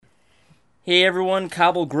Hey everyone,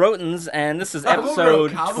 Cobble Grotons, and this is episode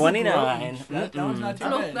 29. That one's not too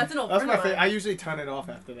bad. That's an old That's my friend. favorite. I usually turn it off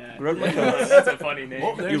after that. Groton. That's a funny name.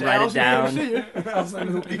 Well, there's You write it Al's down. name.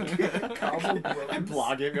 I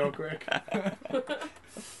blog it real quick.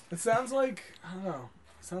 It sounds like, I don't know.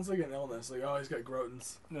 It sounds like an illness. Like, oh, he's got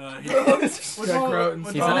Grotons. What's He's got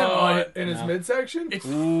Grotons. He's in it. In his midsection? It's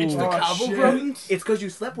Ooh. the Oh, Cobble shit. Grotons? It's because you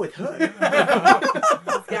slept with her.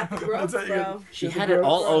 Got the growth, That's how you bro. She Get the had it growth.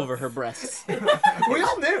 all over her breasts. We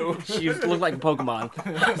all knew. She looked like a Pokemon.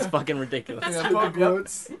 It's fucking ridiculous. Yeah, The Yep.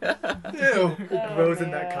 Groats. Ew. It grows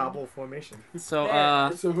in that man. cobble formation. So,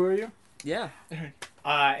 So who are you? yeah.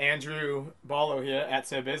 Andrew Ballo here at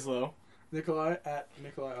Sir Bislow. Nikolai at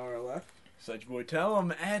Nikolai RLF. Such boy, tell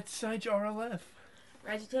him at Such RLF.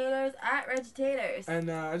 Regitators at Regitators. And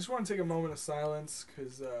I just want to take a moment of silence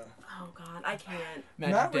because Oh god, I can't.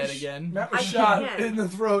 Matt's dead was, again. Matt was I shot can't. in the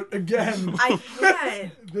throat again. I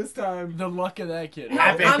can't. This time. The luck of that kid. No,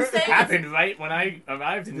 Happened, I'm saying- happened right when I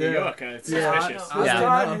arrived in New Yeah. York. It's Yeah. suspicious. I know. This Yeah.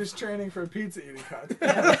 time he was training for a pizza eating contest.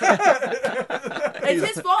 It's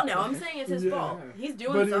his fault now. I'm saying it's his Yeah. fault. He's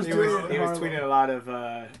doing But he was He something was, doing wrong. it he was Harlem. tweeting a lot of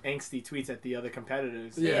angsty tweets at the other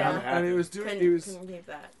competitors. Yeah, Yeah. and he was doing. Couldn't keep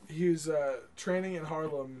that. He was training in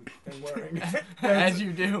Harlem and wearing As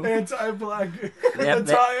you do. anti-black Yep,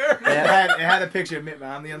 attire. It had a picture of Mitt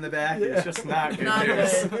Romney on the back. Yeah. It's just not good Not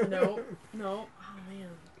news. good. Nope. Nope. Oh man.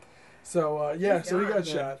 So He's so he got gone.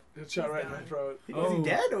 shot. He got shot He's right in gone. the throat. Is he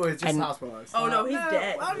dead or is it just And- hospitalized? Oh no, he's No,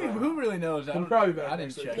 dead. I don't even, who really knows? I He'll don't, probably be back I didn't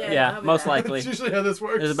next week. check. Yeah. Yeah, I'll be most back. likely. That's usually how this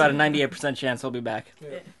works. There's about a 98% chance he'll be back.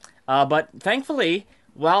 Yeah. But thankfully,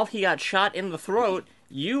 while he got shot in the throat,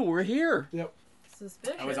 you were here.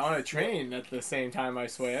 Suspicious. I was on a train at the same time, I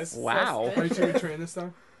swear. Wow. Are you taking a train this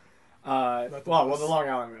time? Well, the the bus. Long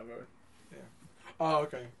Island Railroad. Oh,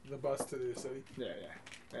 okay. The bus to the city. Yeah.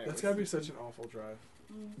 That's gotta be such an awful drive.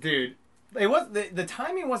 Dude, it was the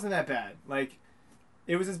timing wasn't that bad. Like,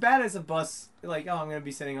 it was as bad as a bus. Like, oh, I'm gonna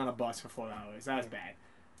be sitting on a bus for 4 hours. That was bad.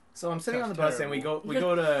 So I'm sitting on the Sounds bus and we go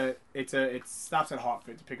to it stops at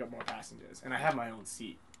Hartford to pick up more passengers, and I have my own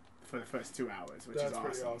seat for the first 2 hours, which That's is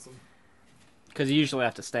pretty awesome. awesome. Because you usually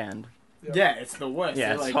have to stand. Yep. Yeah, it's the worst. Yeah,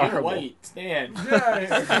 They're it's like, horrible. You're white, stand.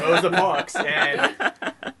 Yeah. Rosa Parks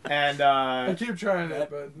and I keep trying it,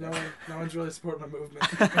 but no one's really supporting my movement.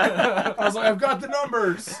 I was like, I've got the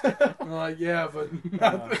numbers. I'm like, yeah, but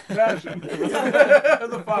not the passion.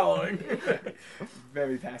 The following.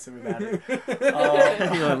 very passive about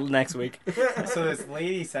it. Next week. So this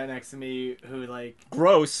lady sat next to me who like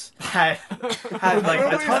Gross. had like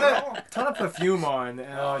a ton of perfume on,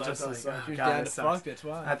 and I was that just does like, suck. oh, You're God, down this to sucks. fuck, that's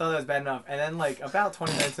why. I thought that was bad enough. And then like about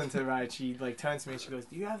 20 minutes into the ride, she like turns to me and she goes,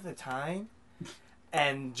 "Do you have the time?"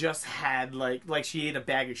 And just had like she ate a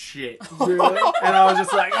bag of shit. Really? And I was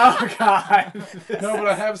just like, "Oh God." No, but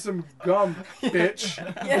I have some gum, bitch.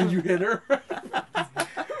 Yeah. And you hit her.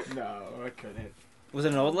 No, I couldn't. Was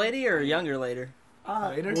it an old lady or a younger later?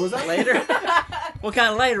 Later? What was that? Later? What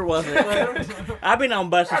kind of later was it? I've been on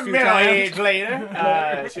buses a few times. Middle-aged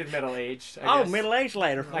later. She's middle-aged. I Oh, guess. middle-aged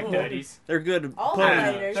later. Like 30s. They're good. All pudding.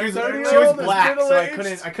 later. She was, 30-year-old is black, so I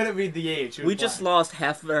middle-aged? couldn't read the age. She was We just black. lost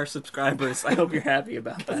half of our subscribers. I hope you're happy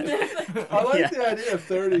about that. I like Yeah. the idea of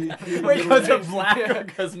 30. Wait, because of black or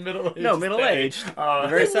because middle-aged? No, middle-aged. Oh,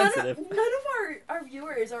 Very None sensitive. of our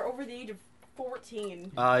viewers are over the age of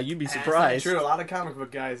 14. You'd be That's not surprised. true. A lot of comic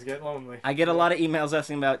book guys get lonely. I get a lot of emails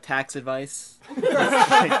asking about tax advice.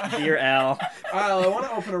 Like, Dear Al. I want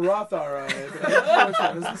to open a Roth IRA, but I don't know which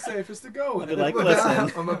one is the safest to go with. Be like,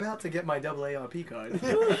 listen. I'm about to get my AARP card.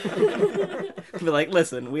 Be like,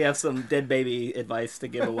 listen, we have some dead baby advice to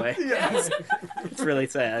give away. Yes. It's really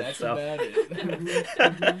sad. That's So about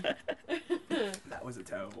it. That was a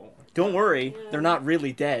terrible one. don't worry, they're not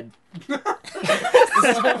really dead.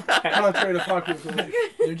 Contrary to popular belief.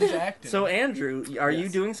 They're just acting. So Andrew, are you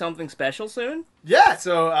Yes. doing something special soon? Yeah,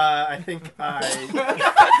 so I think I.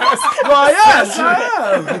 Well, yes,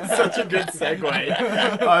 I am. It's such a good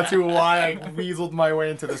segue to why I weaseled my way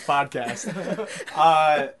into this podcast.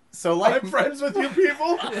 So like I'm friends with you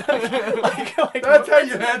people. like That's how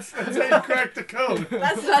you crack the code.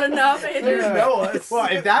 That's not enough, You Andrew. know us. well,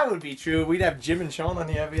 if that would be true, we'd have Jim and Sean on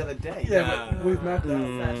here every other day. Yeah, but we've met that.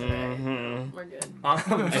 Mhm. We're good. I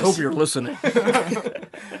hope you're listening.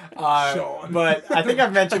 Sean. But I think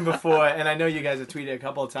I've mentioned before, and I know you guys have tweeted a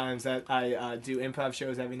couple of times that I do improv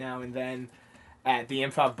shows every now and then at the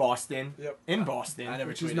Improv Boston. Yep. In Boston. I never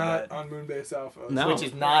Which is tweeted not that. on Moonbase Alpha. No. Which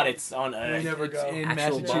is not, it's on We never It's go. in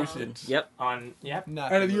Actual Massachusetts. Yep. on, yep.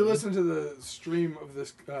 Not And if the you movie. listen to the stream of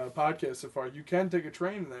this podcast so far, you can take a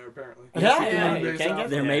train there, apparently. Yeah, you you can can get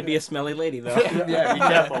There may be a smelly lady though. Yeah, be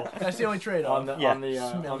careful. That's the only trade-off. On the Yeah. on the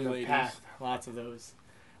Smelly ladies. path lots of those.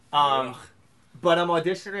 But I'm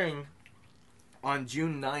auditioning on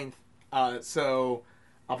June 9th, so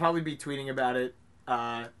I'll probably be tweeting about it.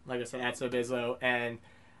 Like I said, at Sobizlo, and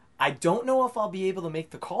I don't know if I'll be able to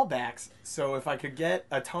make the callbacks. So if I could get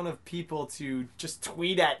a ton of people to just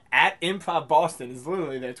tweet at Improv Boston, is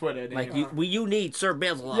literally their Twitter name. Like you need Sir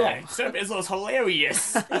Bizzle. Yeah, Sir Bizzle's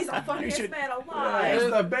hilarious. He's the funniest should- man He's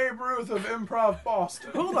alive. the Babe Ruth of Improv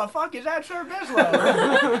Boston. Who the fuck is that Sir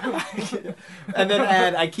Bizzle? And then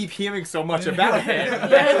add, I keep hearing so much about him.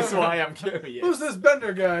 That's why I'm curious. Who's this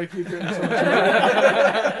Bender guy I keep hearing so much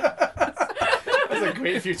about? That's a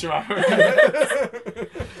great Futurama.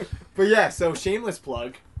 But yeah, so shameless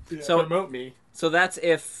plug. Yeah. So- Promote me. So that's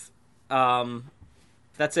if you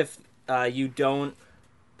don't.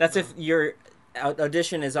 That's if your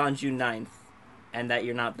audition is on June 9th, and that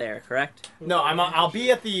you're not there. Correct? No, I'll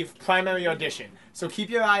be at the primary audition. So keep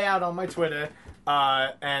your eye out on my Twitter.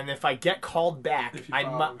 And if I get called back, If you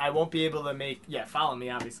follow me. I won't be able to make. Yeah, follow me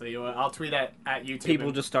obviously. Or I'll tweet at YouTube.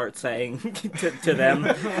 People just start saying to them,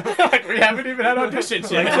 like we haven't even had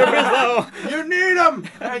auditions yet. like, Sir Bizzle. You need him,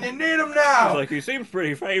 and you need him now. Like, he seems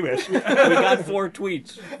pretty famous. We got 4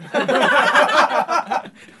 tweets.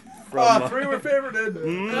 From, 3 were favorited.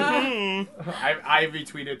 Mhm. I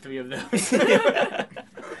retweeted 3 of those.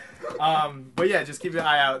 But yeah, just keep your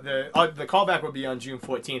eye out. The callback will be on June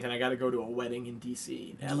 14th, and I got to go to a wedding in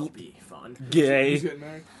DC. That'll be fun. Gay. He's getting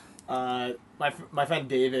married. My friend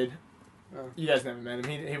David. Oh. You guys never met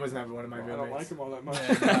him. He was never one of my I roommates. don't like him all that much.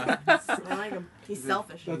 I like him. He's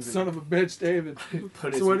selfish. That son of a bitch, David.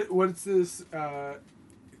 Put his- So what's this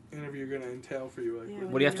interview going to entail for you? Like, Yeah,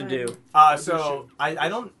 What do you have to do? So I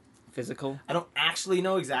don't Physical? actually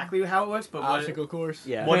know exactly how it works, but Obstacle course.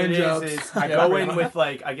 Yeah. what it Hand jobs. is I Yeah, go pretty in much. with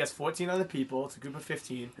like I guess 14 other people. It's a group of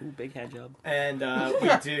 15, Ooh, big hand job. and we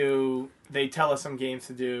do. They tell us some games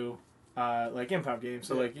to do, like improv games.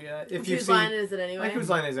 So like if you Whose see. line is it anyway? Like whose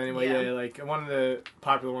line is anyway? Yeah. Yeah. Like one of the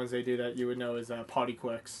popular ones they do that you would know is Party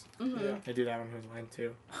Quirks. Mhm. Yeah. They do that on whose line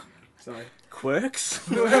too. Sorry. Quirks?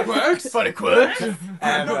 It works. Party Quirks. I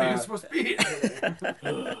And, know you're supposed to be.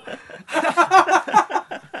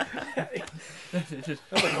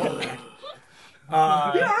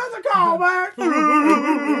 You don't have to call back. There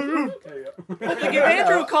you go. Give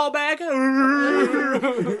Andrew a call back.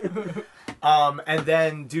 And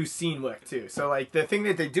then do scene work too. So like the thing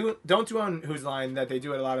that they don't do on Whose Line that they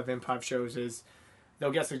do at a lot of improv shows is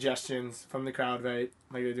they'll get suggestions from the crowd, right?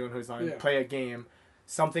 Like they do on Whose Line. Yeah. Play a game.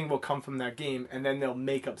 Something will come from that game, and then they'll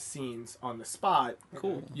make up scenes on the spot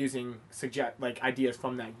Cool. using like ideas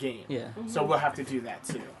from that game. Yeah. So we'll have to do that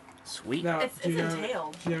too. Sweet. Now, It's do you know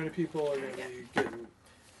entailed. how many people are going to be getting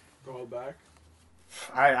called back?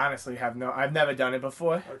 I honestly have I've never done it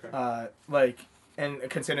before. Okay. And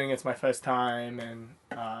considering it's my first time, and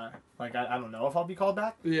I don't know if I'll be called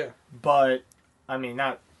back, Yeah. but I mean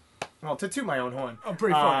to toot my own horn. I'm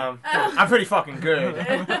pretty funny. I'm pretty fucking good,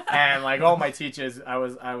 and like all my teachers, I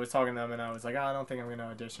was talking to them, and I was like, I don't think I'm gonna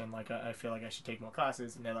audition. Like I feel like I should take more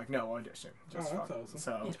classes, and they're like, no, audition. Just Oh, that's fuck. awesome.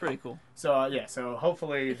 So It's pretty cool. yeah, so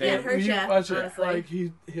hopefully they. Can't hurt You ya, watch it, honestly. like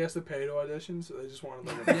he has to pay to audition, so they just want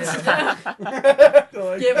to like, Yeah. they're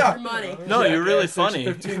like, Give "Yeah, us your money. No, you're really it's extra funny.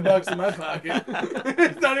 $15 in my pocket.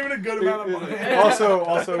 It's not even a good amount of money.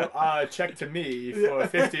 Also, check to me for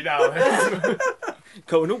 $50.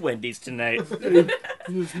 Going to Wendy's tonight.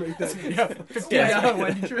 You just make that. Yeah,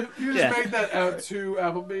 Wendy trip. You just Yeah. make that out to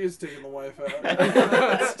Applebee's, taking the wife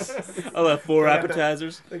out. I'll have 4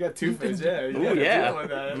 appetizers. They got 2 fish. Yeah. You Ooh, gotta yeah. deal with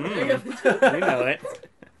that. Mm. We know it.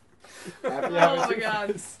 Happy Oh hours. my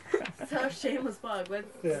god. So shameless plug. Let's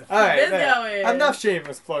Yeah. All right, get there. going. Enough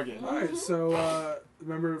shameless plugging. All right, so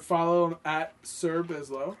remember follow him at Sir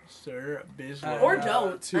Bislow. Sir Bislow. Or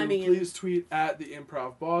don't. To I mean- please tweet at the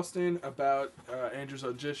Improv Boston about Andrew's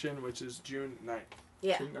audition, which is June 9th.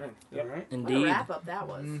 Yeah. All Yep. right. What a Indeed. wrap up that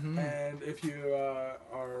was. Mm-hmm. And if you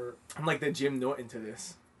are I'm like the Jim Norton to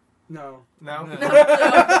this. no, No? No.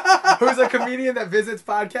 Who's a comedian that visits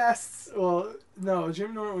podcasts? well, no,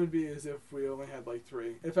 Jim Norton would be as if we only had like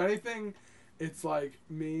 3. If anything, it's like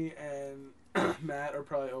me and Matt are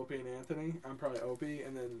probably Opie and Anthony. I'm probably Opie,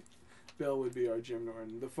 and then Bill would be our Jim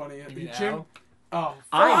Norton. The funny You mean Jim. Al? Oh,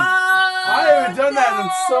 Ah! I haven't done that in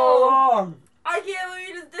so long. I can't believe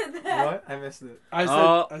you just did that. What? I missed it.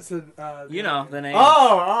 I said. You know the name.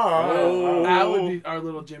 Oh. That would be our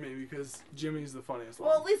little Jimmy because Jimmy's the funniest one.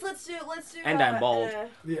 Well, at least let's do. And I'm bald.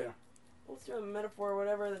 Yeah. Let's do a metaphor or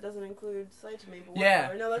whatever that doesn't include sight to me. But Yeah.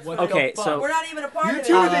 whatever. No, that's What fine. the Okay, fuck? so We're not even a part You of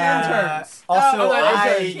two it. are the interns. Also, Oh,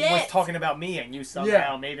 I shit. was talking about me, and you somehow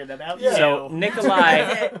Yeah. made it about Yeah. you. So That's Nikolai,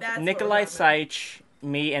 it. That's what Nikolai we're talking Seich,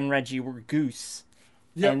 me and Reggie were Goose,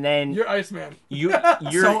 Yep. and then You're Iceman. you're.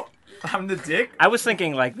 So I'm the dick. I was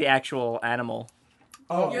thinking like the actual animal,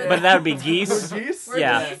 Oh, You're but that would be We're geese. geese? We're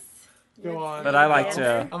Yeah. geese. Go You're- on. But I like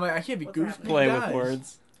to I'm like, I can't be What's goose. happening? play guys. with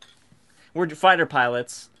words. We're fighter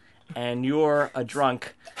pilots, and you're a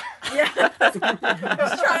drunk. Yeah.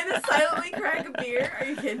 Just trying to silently crack a beer. Are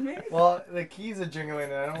you kidding me? Well, the keys are jingling,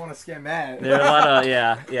 and I don't want to scare Matt. There are a lot of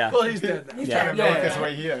yeah. Well, he's dead now. He's Yeah. trying to Trying to make make it. his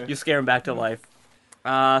way here. You scare him back to life.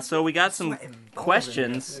 So we got some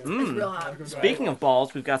questions. It's real Mm. hot. Speaking of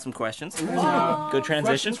balls, we've got some questions. Oh. Good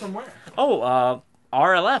transition. Questions from where? Oh,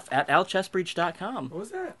 RLF at alchessbreach.com. What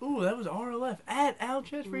was that? Ooh, that was RLF at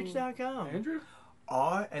alchessbreach.com. Andrew?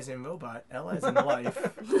 R as in robot, L as in life,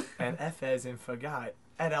 and F as in forgot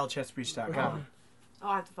at alchessbreach.com. Oh,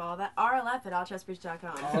 I have to follow that. RLF at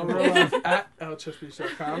allchessbreach.com. RLF at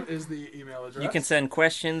lchessbreach.com is the email address. You can send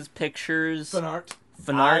questions, pictures, Fan art. I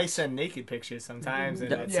fanart. send naked pictures sometimes, and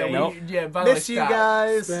D- I'd Yeah, say, Nope. by the way, miss you stop.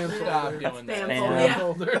 guys. Spam Stop folder. doing that. Spam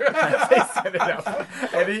folder. folder. Yeah. They set it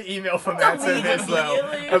up. Any email from that said Delete this low,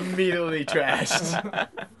 immediately. immediately trashed.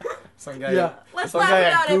 Some guy, Yeah. Let's some laugh guy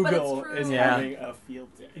about at it, but Google it's true. is Yeah. having a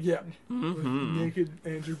field day. Yeah. Mm-hmm. Naked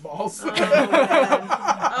Andrew balls. Oh, man.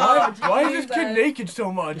 Oh, Why is this kid Jesus. naked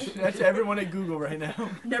so much? That's everyone at Google right now.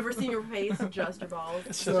 Never seen your face, just your balls.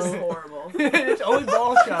 It's So- just horrible. It's only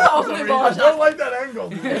ball shots. Only I ball shots. don't like that angle,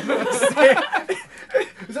 dude.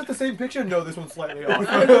 Is that the same picture? No, this one's slightly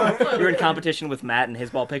off. You're in competition with Matt and his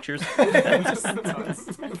ball pictures.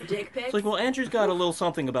 Dick pics. It's like, well, Andrew's got a little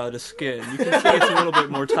something about his skin. You can see it's a little bit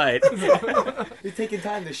more tight. You're taking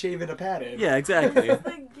time to shave it a pattern. Yeah, exactly. It's the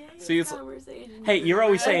gayest See, it's- conversation. Hey, you're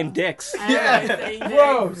always saying dicks. Yeah.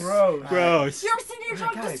 Gross. Gross. Gross. You're sitting here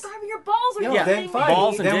trying to Guys. describing your balls. Or Yo, Yeah, then something. fine.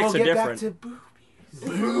 balls and then dicks we'll are get different. back to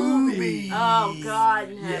boobies. Boobies. Oh, God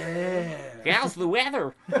in heaven. Yeah. How's the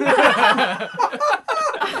weather? I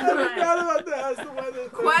forgot about that. That's the weather thing.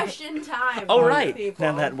 Question time. Oh, right. people.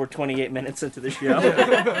 Now that we're 28 minutes into the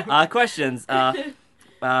show. Questions.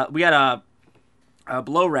 We got a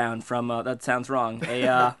blow round from, that sounds wrong.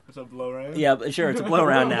 What's up, blow round? Yeah, sure, it's a blow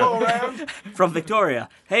round Go now. around. From Victoria.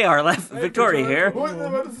 Hey, Arlef. Victoria here. What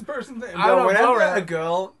is this person's name? I don't know, Whenever blow a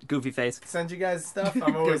girl Goofy face. sends you guys stuff,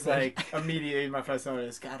 I'm always like, immediately my first thought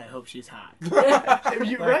is, God, I hope she's hot.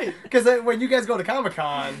 You're right. Because when you guys go to Comic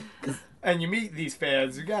Con and you meet these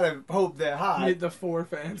fans, you gotta hope they're hot. Meet the 4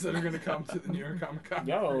 fans that are going to come to the New York Comic Con.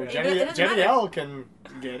 Yo, It Jenny, doesn't Jenny matter. L can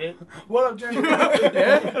get it. What up, Jenny?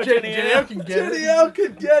 Yeah, Jenny L can get Jenny it. L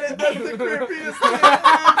could get it. That's the creepiest thing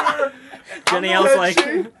ever. Jenny L's like,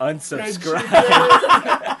 And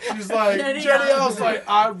unsubscribe. She's like, Jenny Jenny L. L's like,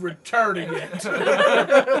 I'm returning it.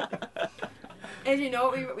 And you know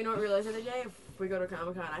what we don't realize the other day? If we go to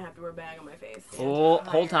Comic Con, I have to wear a bag on my face. Whole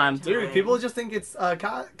time. Dude, people just think it's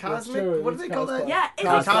cosmic. true, What do it's they call that? cosplay. Yeah,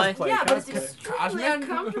 it's Cosplay? Yeah, but it's Cosplay. extremely Cosmic?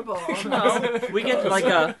 uncomfortable. No, we get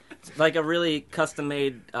like a really custom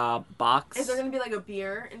made box. Is there gonna be like a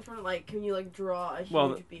beer in front of can you draw a huge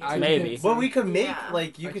Well, beer? I maybe. can't Well, we could make Yeah.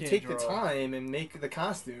 you I could can't take the draw. time and make the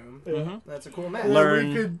costume. Mhm. That's a cool match. Learn.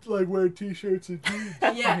 We could wear t-shirts and jeans.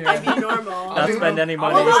 Yeah, I'd be normal. Not spend any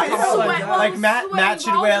money. Well, Well, no, like sweat- that. Like Matt sweaty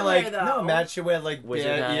should balls wear to like though. Matt should wear like Wizard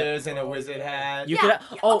bear hat. ears and a wizard hat. You Yeah, could.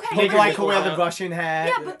 yeah, Oh, okay. Maybe I could wear the Pokemon. Russian hat.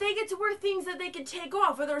 Yeah, but they get to wear things that they can take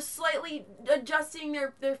off, or they're slightly adjusting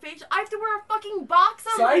their face. I have to wear a fucking box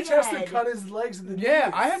on my Sage has to head. cut his legs at the Yeah,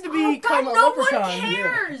 knees. I have to Oh, be God, kind of no one leprechaun.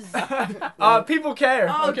 cares. People care.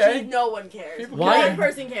 Oh, okay. gee, no one cares. People Why- One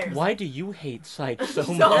person cares. Why do you hate Sight so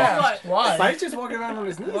So much? Yeah. much. Why? Site's just walking around on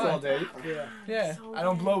his knees Why? all day. Yeah. Yeah, So I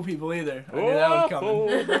don't bad. blow people either. I knew that was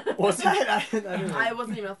coming. What's that? I don't know. I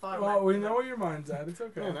wasn't even a thought. Well, we know where your mind's at. It's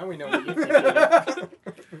okay. Yeah, now we know what you're thinking.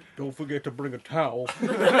 Don't forget to bring a towel.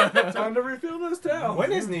 Time to refill those towels.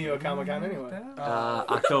 When is New York Comic Con anyway?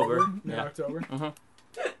 October. In Yeah. October.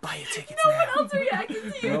 Buy your tickets No one else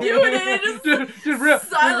reacted to you doing it. Just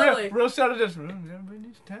silently. real shout of this room. Everybody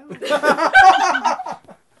needs towel.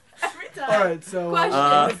 every time. All right, so Questions.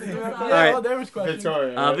 all right. Oh, there was questions.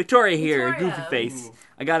 Victoria. right? Victoria here, Victoria. Goofy Face.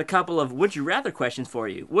 I got a couple of would you rather questions for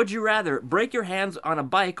you. Would you rather break your hands on a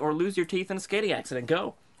bike or lose your teeth in a skating accident?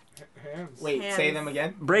 Go. hands. Wait, Hands. say them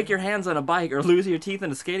again. Break your hands on a bike or lose your teeth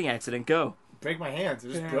in a skating accident? Go. Break my hands.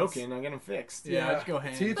 They're just Hands. broken. I'll get them fixed. Yeah, let's go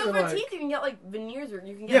hands. Teeth But are for like, teeth, you can get veneers, or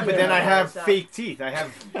you can get. Yeah, but then I have stuff. fake teeth. I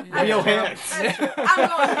have That's real true. hands. That's true. I'm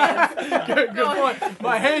going hands. Good Go point.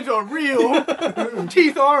 My hands are real.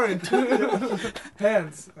 Teeth aren't.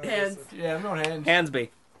 hands. Hands. Yeah, I'm going hands.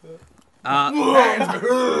 Handsby.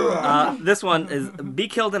 This one is be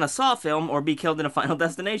killed in a Saw film or be killed in a Final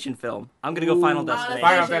Destination film. I'm gonna go Final Ooh. Destination.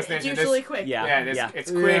 Final It's Destination, usually this- quick. Yeah. Yeah, yeah.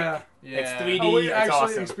 it's quick. Yeah. Yeah. It's 3D. Are we It's actually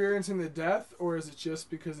awesome. experiencing the death, or is it just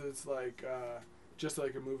because it's just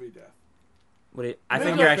like a movie death. What do you, I Maybe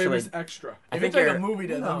think a you're actually. famous extra. I If think it's like you're. a movie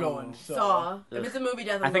death, I'm No. going Saw. If it's a movie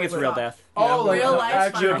death, I think it's real death. Oh, like Real life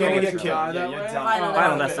actually, You're gonna going get to killed. die Yeah, that you're way? dying. Final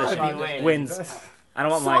Final That's destination wins. I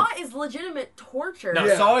don't want Saw like. is legitimate torture. No,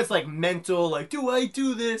 Yeah. Saw is like mental, like, do I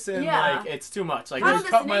do this? And Yeah. like, it's too much. Like, Final Just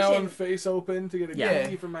cut my Destination. own face open to get a Yeah.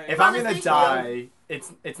 key from my. if Final I'm gonna Destination. die,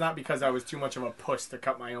 it's not because I was too much of a puss to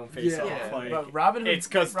cut my own face Yeah. off. Yeah. Like, But Robin Hood, it's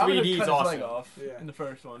 'cause Robin Hood 3D 's cut his leg awesome. off Yeah. in the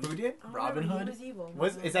first one. who did? I don't Robin remember, Hood? He was evil.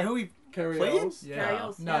 Was is that who he? Carrie Played? Ells? Yeah. Carrie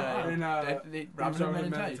Ells, No, yeah. no, And Robin Hood Men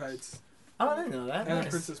in Men in Tights. Oh, I didn't know that. And Nice.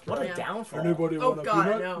 Princess What a Bride. downfall. Anybody Oh want a God, I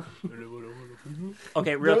peanut? know.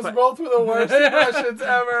 Okay, real Those quick. both were the worst impressions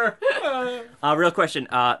ever. Real question.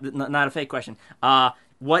 Not a fake question.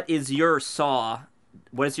 What is your Saw?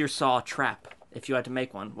 What is your Saw trap? If you had to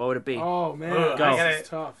make one, what would it be? Oh man, Ugh, Go. this is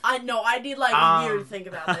tough. I know. I need like a year to Um, think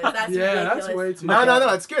about this. That's Yeah, ridiculous. that's way too.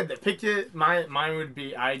 No, it's good. Pick it. Mine would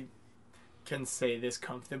be. I can say this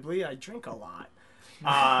comfortably. I drink a lot,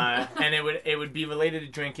 and it would be related to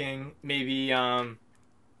drinking.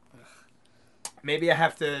 Maybe I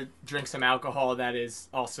have to drink some alcohol that is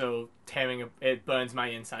also tearing. It burns my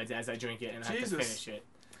insides as I drink it, and I have to Jesus. finish it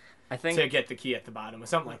I think. to get the key at the bottom or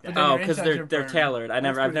something like But that. then Oh, your because insides they're are they're burned. tailored. I've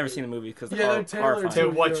pretty never good. seen the movie because Yeah, they're tailored To to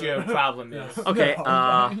what your- your problem is. Okay.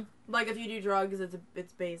 Like if you do drugs,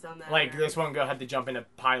 it's based on that. Like this one girl had to jump in a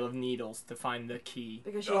pile of needles to find the key.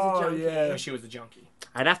 because she was Oh, a junkie. yeah. Because she was a junkie.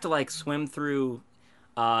 I'd have to like swim through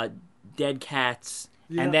dead cats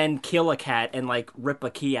Yeah. and then kill a cat and like rip a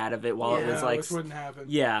key out of it while it Yeah, was like. which wouldn't happen.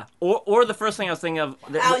 Yeah. Or the first thing I was thinking of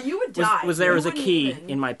Al, you would die. was there You was a wouldn't key even.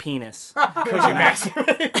 in my penis. Because you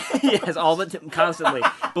masturbate. Yes, all the constantly.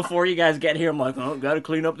 Before you guys get here, I'm like, oh, gotta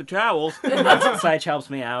clean up the towels. Sage helps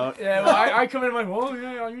me out. Yeah, well, I come in, I'm like, oh,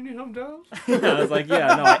 yeah, you need some towels? I was like, yeah,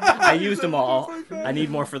 no, I used them all. I need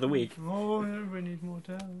more for the week. Oh, everybody needs more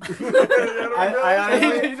towels.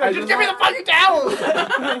 I Just give me the fucking towels!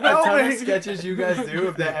 a ton of sketches you guys do,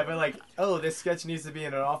 if they're ever like, oh, this sketch needs to be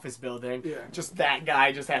in an office building, Yeah. just that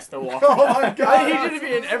guy just has to walk. Oh my I god. need you to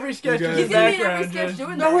be in every sketch. You in guys- the He's gonna be in every background, sketch just-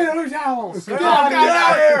 doing No, wait, that. no towels. Get God, get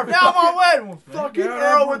out of here. Now I'm on wet. Fucking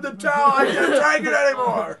Earl with the towel. I can't take it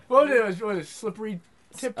anymore. What was it? Slippery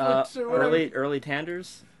tiplets or whatever? Early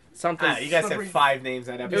Tanders? Something. You guys said Slippery. 5 names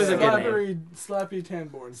that episode. It was a good name. Slappy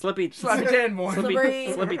Tanborn. Slippy. Slappy tan more.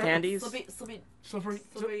 Slippery. Slippy Tandies? Slippy. Slippery.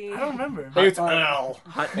 Slippery. I don't remember. It's Earl.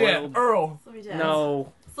 Hot Yeah, oiled. Earl. Slippy tabs.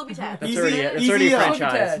 No, Slippy tabs. that's Easy- already a easy out.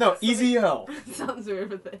 franchise. No, Easy L. Sounds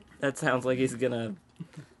weird, but That sounds like he's gonna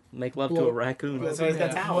make love to a raccoon. That's why he's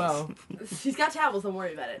got Yeah, towels. well, she's got towels. Don't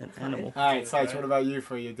worry about it. An It's fine. animal. Alright, Sykes, what about you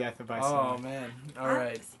for your death advice? oh man. All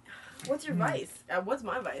right. What's your vice? What's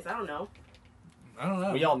my vice? I don't know. I don't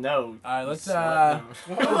know. We all know. All right, let's. Oh god.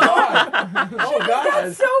 Oh god.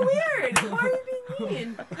 That's so weird. Why are you being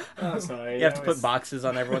mean? I'm sorry. You have to put boxes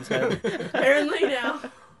on everyone's head. Apparently now.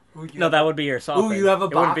 No, that would be your soft. Ooh, you have a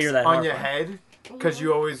It wouldn't box be that on your horrifying. head because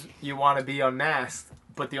you want to be unmasked,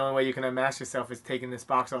 but the only way you can unmask yourself is taking this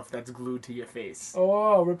box off that's glued to your face.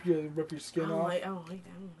 Oh, rip your I skin don't off. like. I don't like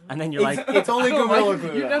that. And then you're like, It's only I don't Gorilla like it.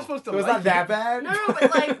 Glue. You're not though. supposed to So it's like not that it. bad. No,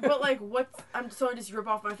 but like, what's? So I just rip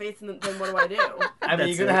off my face, and then what do I do? I mean, That's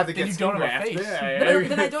you're gonna it. have to Then get you skin don't have a graft. face.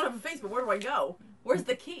 Then I don't have a face, but where do I go? Where's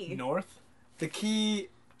the key? North. The key.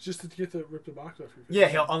 Just to get the rip the box off your face. Yeah,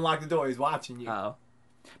 he'll unlock the door. He's watching you. oh.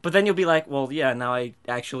 But then you'll be like, well, yeah, now I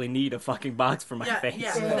actually need a fucking box for my Yeah, face.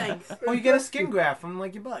 yeah. Thanks. Well, you get a skin graft from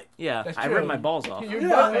like your butt. Yeah, That's I true. ripped my balls off. Your Yeah,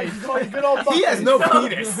 butt like, face. you call it good old butt He has face. no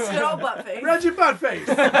penis. Good old butt face. Reggie butt face.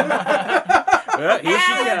 Here she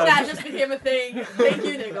And goes. that just became a thing. Thank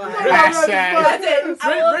you, Nikolai. Hashtag. That's it.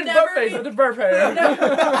 I will Red never butt face be- with the burp hair.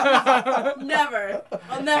 Never.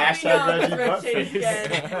 I'll never Hashtag be known Reggie as Red Butt Shades Face.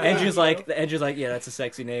 again. Andrew's like, yeah, that's a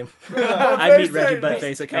sexy name. I'd meet Reggie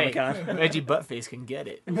Buttface at Comic Con. Reggie Buttface can get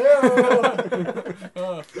it. What?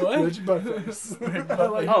 Reggie butt face.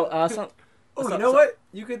 Oh, Oh, So- you know so- what?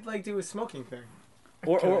 You could like do a smoking thing.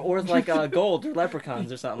 or like gold or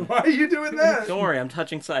leprechauns or something. Why are you doing that? Don't worry, I'm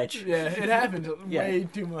touching Sage. Yeah, it happens Yeah. way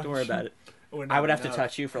too much. Don't worry about it. I would have to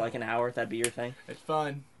touch you for like an hour. That'd be your thing. It's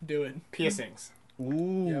fun. Do it. Piercings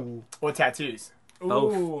Ooh. or tattoos.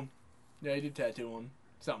 Both. Ooh. Yeah, you do tattoo one.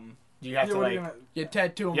 Something. You have Yeah, to what are like. you gonna- You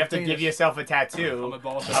tattoo on You have to my give penis. yourself a on tattoo, my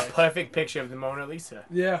ball a sack. perfect picture of the Mona Lisa,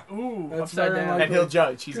 Yeah. Ooh, That's upside very down. unlikely. and he'll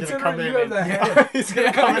judge. He's gonna come Considering in. you have And, the hand- he's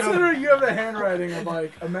gonna come in. Considering you have the handwriting of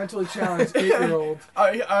like a mentally challenged 8-year-old.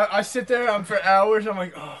 I sit there for hours. I'm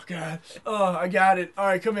like, oh god, oh I got it. All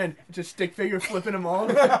right, come in. Just stick figure flipping them all.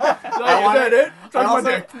 Is that it? I, Suck my also,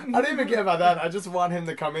 dick. I don't even care about that. I just want him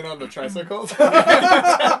to come in on the tricycle. That'd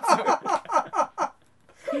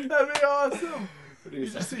be awesome. He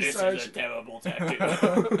just says, see "This Sarge. is a terrible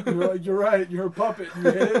tattoo." You're like, you're right. You're a puppet. You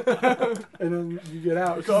hit it, and then you get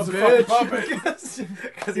out. It's a It's a fucking puppet.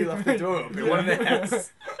 Because he left the door open. One of the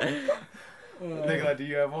hats. Uh, Nicola, do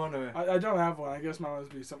you have one? Or? I don't have one. I guess mine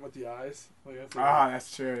must be something with the eyes. Like if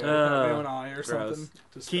That's true. maybe Yeah. an eye or gross. something.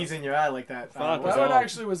 Keys in your eye like that. Fuck. That So- one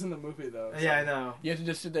actually was in the movie though. Yeah, I know. You have to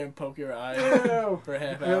just sit there and poke your eye Ew. for a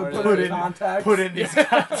half I'll hour. put it in contacts. Put in these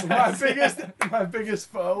my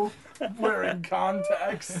biggest foe wearing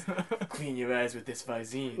contacts. Clean your eyes with this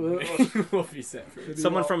Visine. Ugh. We'll be set for It'd it. be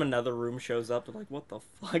Someone all- from another room shows up. They're like, "What the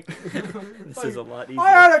fuck? This is a lot easier."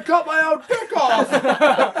 I had to cut my own dick off.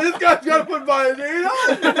 This guy's got to put Visine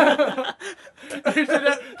on.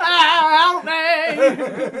 Help me!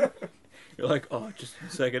 You're like, "Oh, just a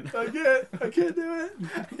second." I can't do it.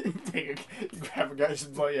 You grab a guy,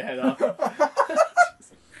 just blow your head off.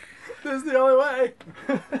 This is the only way.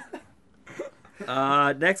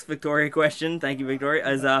 Next Victoria question, thank you Victoria,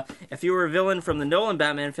 is if you were a villain from the Nolan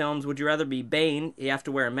Batman films, would you rather be Bane, you have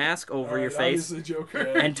to wear a mask over your face, Obviously Joker.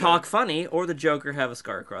 and talk funny, or the Joker have a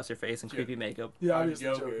scar across your face and creepy makeup? Yeah, obviously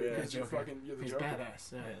Joker, Joker. yeah, Yeah, you're Joker. fucking, you're the He's Joker.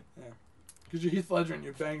 badass. Yeah. Because you're Heath Ledger and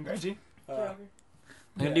you banged Reggie? I'm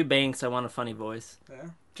gonna do Bane because I want a funny voice. Yeah.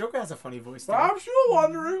 Joker has a funny voice. But I'm still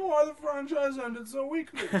wondering why the franchise ended so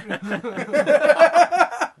weakly.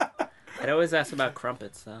 I'd always ask about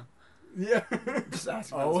crumpets, though. Yeah. Just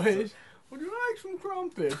ask Always. Would you like some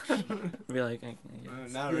crumpets? I'd be like, Not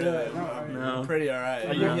Yeah, really. no, I mean, no. Pretty alright.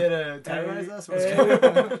 Are you Yeah. here to terrorize us? What's Hey,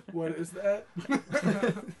 going on? what is that? You're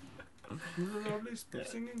a lovely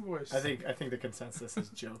singing voice. I think the consensus is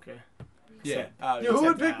Joker. Yeah. Yo, who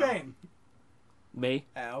would pick Al. Bane? Me.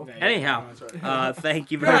 Ow. Yeah. Anyhow, Oh, that's right.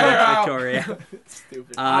 thank you very much, Victoria.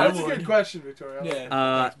 Stupid. That's a would. good question, Victoria.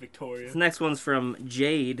 Yeah. Thanks, Victoria. This next one's from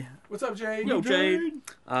Jade. What's up, Jay? Yo, Jade.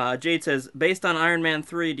 Jade says, based on Iron Man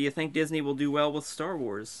 3, do you think Disney will do well with Star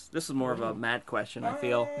Wars? This is more of a Matt question, I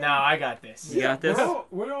feel. No, I got this. You got this?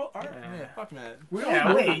 We're all Yeah, fuck man. we're Yeah,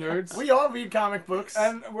 all movie wait. nerds. We all read comic books.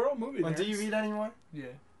 And we're all movie nerds. Do you read anymore? Yeah.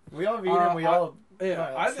 We all read and we all.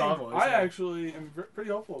 Yeah, I Star think Wars, I yeah. actually am pretty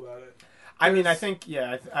hopeful about it. I mean, I think,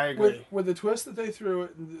 yeah, I agree. With the twist that they threw,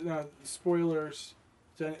 spoilers.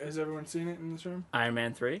 Has everyone seen it in this room? Iron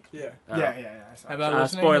Man 3? Yeah. Yeah. I saw How it. about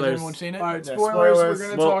listening? spoilers. Has everyone seen it? All right, Yeah, spoilers. spoilers. We're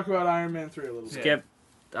gonna Well- talk about Iron Man 3 a little bit. Skip.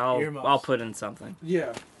 Earmuffs. I'll put in something.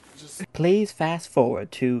 Yeah. Just Please fast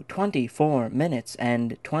forward to 24 minutes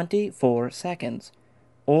and 24 seconds.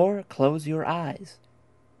 Or close your eyes.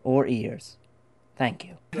 Or ears. Thank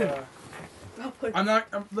you. we're not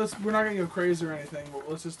gonna go crazy or anything, but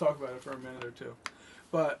let's just talk about it for a minute or two.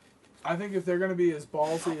 But I think if they're gonna be as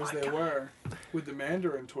ballsy as they were with the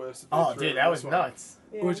Mandarin twist, that they Oh, threw dude, in that this was one, nuts.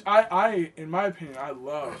 Which I, in my opinion, I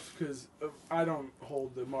love because I don't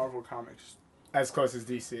hold the Marvel comics. As close as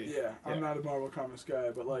DC. Yeah, I'm Yeah. not a Marvel comics guy,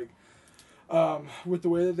 but like, with the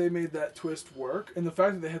way that they made that twist work and the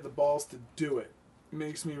fact that they had the balls to do it,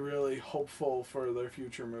 makes me really hopeful for their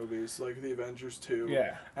future movies, like the Avengers 2.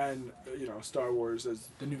 Yeah. And Star Wars as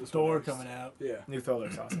The new this Thor one is. coming out. Yeah. New Thor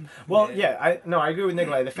looks awesome. Well, yeah, I agree with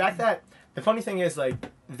Nikolai. The fact that the funny thing is, like,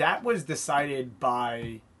 that was decided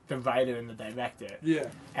by the writer and the director, Yeah.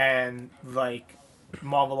 and like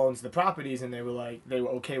Marvel owns the properties, and they were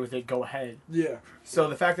okay with it. Go ahead. Yeah. So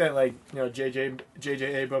the fact that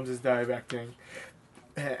J.J. Abrams is directing,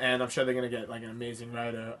 and I'm sure they're gonna get like an amazing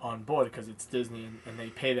writer on board because it's Disney and they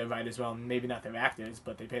pay their writers well. Maybe not their actors,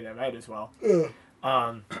 but they pay their writers well.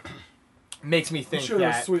 Makes me I'm think sure the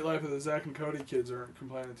that. Sweet Life of the Zack and Cody kids aren't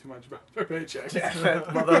complaining too much about their paychecks.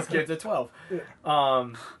 Yeah, well, those kids are 12. Yeah.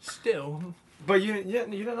 Still. But you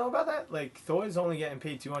don't know about that? Like, Thor's only getting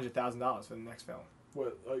paid $200,000 for the next film.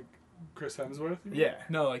 What, like Chris Hemsworth? you mean? Yeah.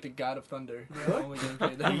 No, like the God of Thunder. Really? Only getting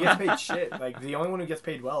paid that He much. gets paid shit. Like, the only one who gets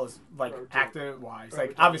paid well is, like, Robert Downey. actor-wise. Robert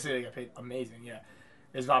Like, Downey. obviously they get paid amazing, yeah.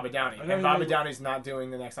 Is Robert Downey. I know And he Robert knows- Downey's not doing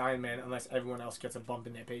the next Iron Man unless everyone else gets a bump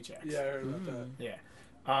in their paychecks. Yeah, I heard about that.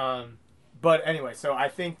 Yeah. But anyway, so I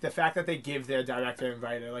think the fact that they give their director and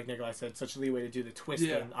writer, like Nikolai said, such leeway to do the twist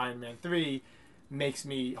Yeah. in Iron Man 3 makes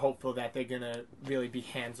me hopeful that they're going to really be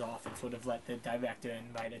hands-off and sort of let the director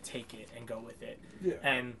and writer take it and go with it. Yeah.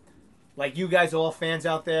 And, like, you guys are all fans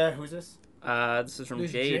out there. Who's this? This is from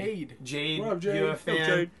There's Jade. Jade. What up, Jade? You're a Yo, fan.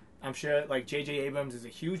 Jade. I'm sure, like, J.J. Abrams is a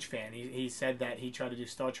huge fan. He said that he tried to do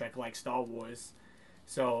Star Trek like Star Wars.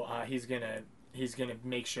 So he's gonna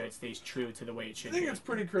make sure it stays true to the way it I should think be. it's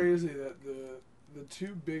pretty crazy that the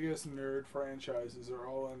two biggest nerd franchises are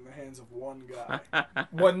all in the hands of one guy.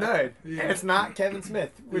 One nerd. Yeah. And it's not Kevin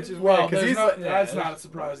Smith, which is well, weird, because there's he's, no, like- that's not a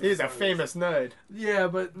surprise. he's a famous nerd. Yeah,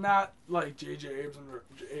 but not like J.J.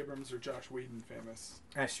 Abrams or Josh Whedon famous.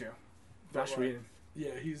 That's true. But Josh like- Whedon.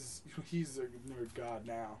 Yeah, he's a nerd god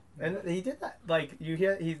now. And he did that, like, you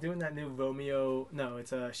hear he's doing that new Romeo, no,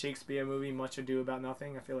 it's a Shakespeare movie, Much Ado About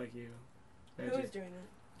Nothing. I feel like you. Who's doing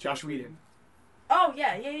it? Josh Whedon. Oh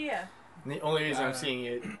yeah. And the only reason I'm seeing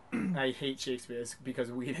it, I hate Shakespeare, is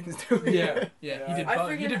because Whedon's doing it. Yeah.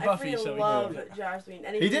 I He did Buffy, freaking so love he Josh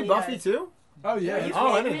Whedon. He did Buffy too? Oh yeah. Are you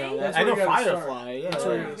Oh, I kidding didn't know me? that. That's I where know he got his start. Firefly, yeah. That's Oh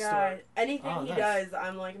where he my got his god! start. Anything Oh, he nice. does,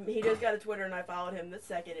 I'm like, he just got a Twitter, and I followed him the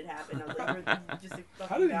second it happened. I was like, you're just a fucking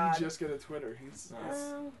How did god. he just get a Twitter?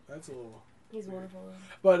 Well, That's a little. he's wonderful.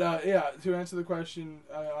 But yeah, to answer the question,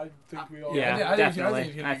 I think we all. Yeah, I think it's gonna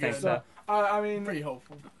be I think good. so. I mean, Pretty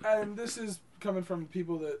hopeful. and this is coming from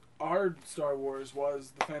people that our Star Wars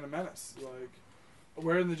was the Phantom Menace. Like,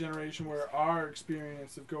 we're in the generation where our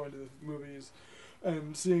experience of going to the movies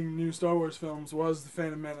and seeing new Star Wars films was the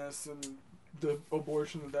Phantom Menace and the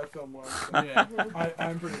abortion that film was. So Yeah.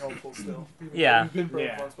 I'm pretty hopeful still. even though Yeah. we've been burned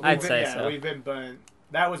Yeah. once, but I'd we'll- say yeah, so. we've been burnt.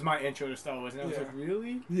 That was my intro to Star Wars, and I was Yeah. like,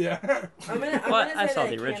 really? Yeah. I'm Well, gonna I say saw that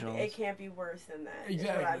the originals. it can't be worse than that. Is what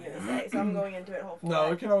I'm Exactly. gonna say. So I'm going into it hopeful.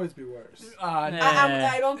 No, it can always be worse.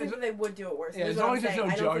 I don't think that they would do it worse. Yeah, is as what long I'm as there's saying.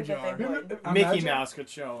 no I don't think Jar that they Jar. would. Mickey Imagine- Mouse could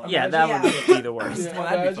show up. Yeah, that Yeah. would be the worst. Yeah, Well,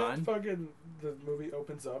 that'd be imagine fun. fucking the movie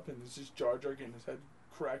opens up and it's just Jar Jar getting his head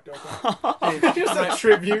cracked open. Just a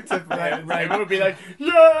tribute to Right. Everyone would be like,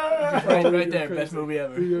 yeah! Right there, best movie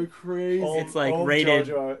ever. Be a crazy, Old- It's like old rated-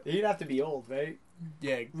 Jar Jar. He'd have to be old, right?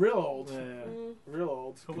 Yeah. real old, Yeah. real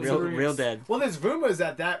old. Real dead. Well, there's rumors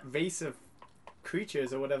that race of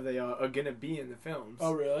creatures or whatever they are gonna be in the films.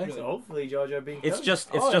 Oh really? So hopefully Jar Jar Binks It's does.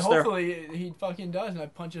 just their hopefully he fucking does, and I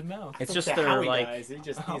punch his mouth. it's just Yeah, their how he like dies. He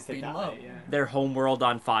just Oh, needs to beat him die. up. Yeah. their home world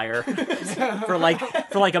on fire for like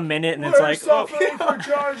a minute, and We're it's like suffering for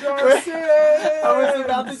Jar Jar sins. I was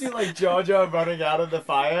about to do like Jar Jar running out of the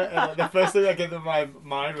fire, and like, the first thing that came to my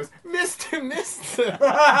mind was Mister. Mister.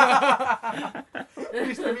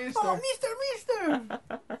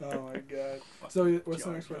 Oh my god. So what's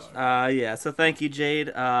the next question? yeah. So thank you, Jade.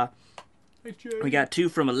 We got 2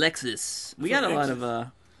 from Alexis. We got a lot of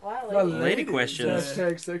Wow, Well, lady. lady questions.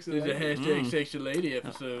 Hashtag sex There's a hashtag Mm. sexy lady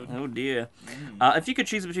episode. Oh dear. If you could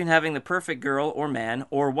choose between having the perfect girl or man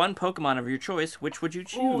or one Pokemon of your choice, which would you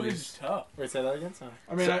Ooh, this choose? is tough. Wait, say that again. Sorry.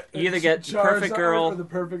 I mean, So you either get Charizard perfect girl- or the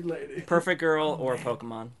perfect lady. Perfect girl or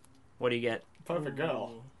Pokemon? What do you get? Perfect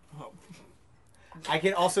girl. Oh. I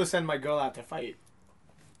can also send my girl out to fight.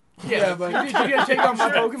 Yeah, but you gonna take on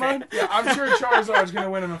my Pokemon? yeah, I'm sure Charizard's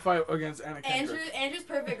gonna win in a fight against Anna Kendrick. Andrew's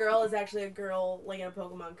perfect girl is actually a girl like in a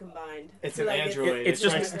Pokemon combined. It's So, an like, android. it's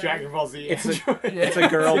just- like Dragon Ball Z. It's a- android. It's a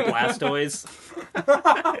girl Blastoise.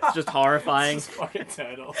 It's just horrifying. It's fucking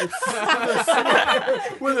turtle.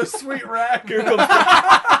 With a sweet rack. Here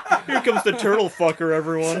comes the turtle fucker,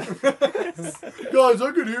 everyone. Guys,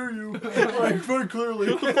 I could hear you. Like, very clearly.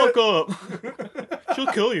 Shut the fuck up. She'll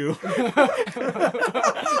kill you.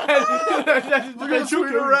 Look how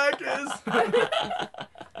sweet a rack is.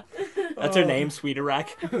 That's her name, Sweeterack.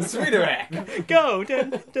 Sweeterack. Go,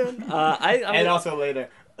 dun, dun. I'm And also later,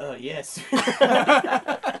 yes.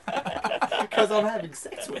 Because I'm having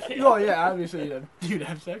sex with it. Oh yeah, obviously you'd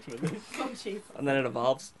have sex with it. Oh jeez. and then it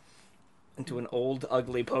evolves into an old,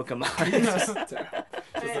 ugly Pokemon. I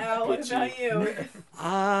know. What about you?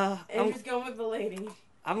 I'm, Andrew's going with the lady.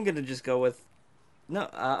 I'm gonna just go with. No,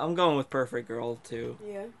 I'm going with Perfect Girl too.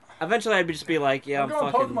 Yeah. Eventually, I'd just be like, yeah, I'm I'm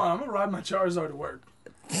going fucking. Pokemon. I'm gonna ride my Charizard to work.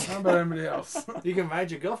 How about anybody else? You can ride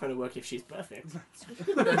your girlfriend to work if she's perfect. That's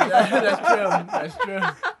true. That's true.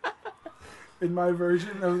 In my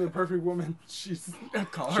version of the perfect woman, she's A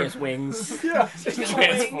car. She has wings. yeah,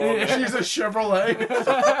 Transformer. she's a Chevrolet.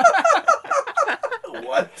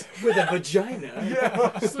 What? With a vagina.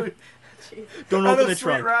 yeah, sweet. Jeez. Don't And open a the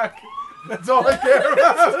sweet trunk. rack. That's all I care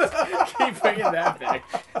about. Keep bringing that back.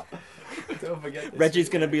 Don't forget this. Reggie's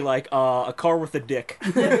gonna be like, a car with a dick.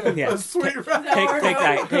 yeah. A sweet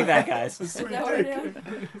rack. Take that, guys. A sweet Is that what it dick.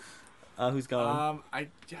 is? Who's going? I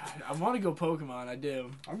want to go Pokemon. I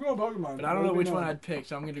do, I'm going Pokemon. but I don't know Maybe which not. one I'd pick,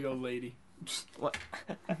 so I'm gonna go lady.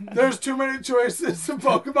 There's too many choices of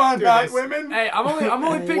Pokemon, Dude, not this- women. Hey, I'm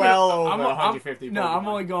only picking. Well over I'm, 150 No, I'm Pokemon.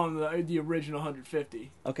 only going the original 150.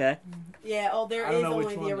 Okay. Yeah. Oh, there I don't is know which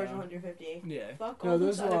only the one, original though. 150. Yeah. Fuck No, all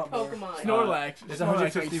there's those a other lot more. Pokemon. Snorlax. There's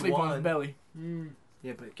Snorlax, I can sleep on 151. his belly.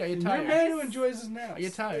 Yeah, but Get you You're a tired. man who enjoys his naps. I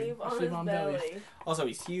get tired. Sleep I on sleep his on belly. belly. also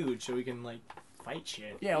he's huge, so he can like fight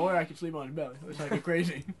shit. Yeah, or I could sleep on his belly. Looks like you're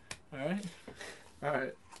crazy. All right. All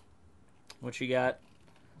right. What you got?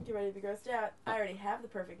 Get ready to be grossed out. I already have the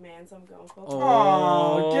perfect man, so I'm going full.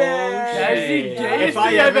 Oh, That's the gay. gayest If I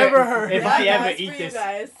thing I've ever- ever heard. if Yeah, I ever guys, eat for you this-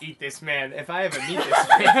 guys. Eat this man. If I ever meet this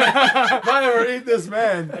man. If I ever eat this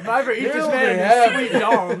man, If I ever eat this You'll man be in happy. his sweet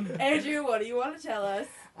dong. Andrew, what do you want to tell us?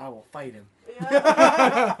 I will fight him.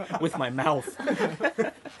 Yeah. With my mouth.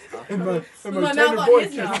 in my With my mouth tender on voice.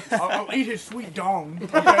 his mouth. I'll eat his sweet dong.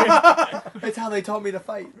 Okay? It's how they taught me to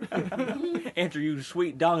fight. Andrew, you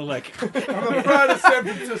sweet dong lick. I'm the pride of San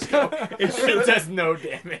Francisco. It does no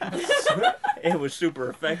damage. It was super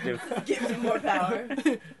effective. Gives him more power.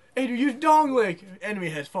 Andrew, use dong lick. Enemy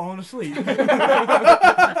has fallen asleep.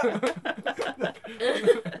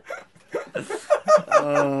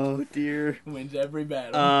 Oh dear. Wins every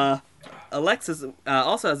battle. Alexis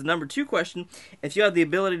also has a number 2 question. If you had the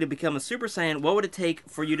ability to become a Super Saiyan, what would it take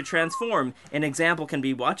for you to transform? An example can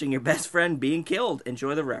be watching your best friend being killed.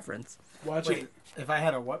 Enjoy the reference. Watch Wait, it. if I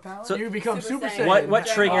had a what power? So- You become Super Super Saiyan. Saiyan. What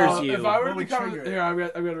triggers you? If I were to What would become trigger it? here, I've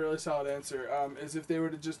got a really solid answer. Is if they were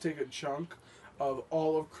to just take a chunk of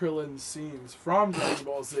all of Krillin's scenes from Dragon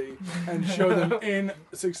Ball Z and show them in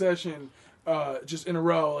succession, just in a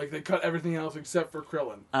row, like they cut everything else except for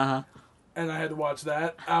Krillin, Uh-huh. and I had to watch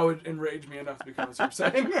that, I would enrage me enough to become a Super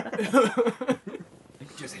Saiyan.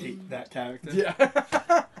 Just hate that character. Yeah.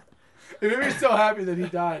 It made me so happy that he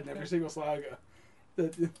died in every single saga.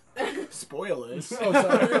 That, Spoilers. oh,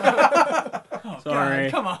 sorry. Oh, Sorry.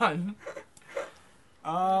 God, come on.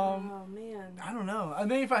 Oh man. I don't know. I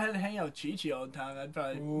think if I had to hang out with Chi-Chi all the time, I'd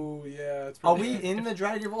probably... Ooh, yeah. It's Are pretty we in the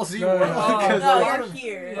Dragon Ball Z No, world? no, no. Because No, a lot you're of-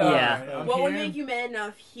 here. Yeah. I'm What would here. make you mad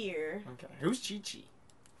enough here? Okay. Who's Chi-Chi?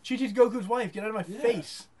 Chi-Chi's Goku's wife. Get out of my Yeah.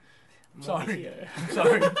 face. I'm Sorry. here. I'm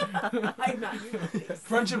sorry. I'm not here.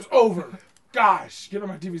 Friendship's over. Gosh, get on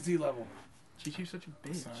my DBZ level. Chi-Chi's such a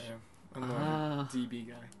bitch. Sorry, I'm the Ah. DB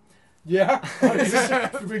guy. Yeah?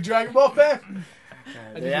 You big Dragon Ball fan?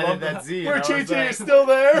 I They just added love that that. Z. Where and I was Chi-Chi like- is still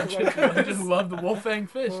there? I just love the Wolfang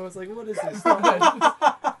fish. I was like, what is this?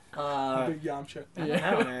 Big Yamcha. I don't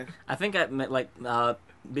know, man. I think I meant like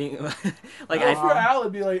being like Well, for I Al,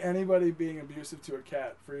 it'd be like anybody being abusive to a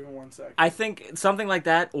cat for even 1 second. I think something like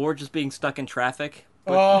that, or just being stuck in traffic.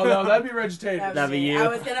 Oh, no, that'd be vegetative. That'd be me. you. I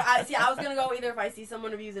was gonna go either if I see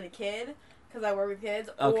someone abusing a kid, because I work with kids,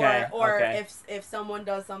 Okay, or okay. if someone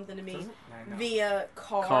does something to me I know. via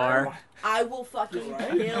Car. I will fucking You're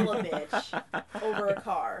right. kill a bitch over a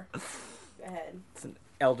car. Go ahead. It's an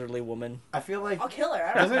elderly woman. I feel like I'll kill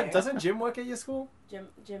her. I don't care. doesn't Jim work at your school? Jim,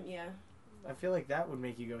 yeah. I feel like that would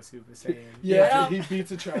make you go Super Saiyan. Yeah, I he beats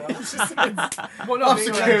a child. Well, no, I'm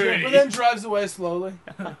being security. But then drives away slowly.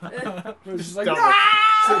 It's just like, Double. no!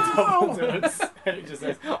 So double dose. And it just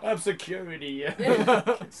says, I'm security.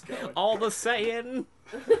 Keeps going. All the saying.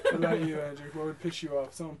 What about you, Andrew? What would piss you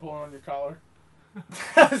off? Someone pulling on your collar?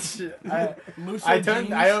 Shit. I Loose I jeans.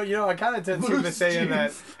 turned. I kind of turned Super Loose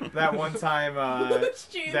Saiyan that one time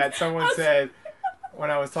Jeez. that someone said when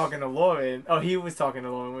I was talking to Lauren. Oh, he was talking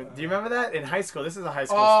to Lauren. Do you remember that in high school? This is a high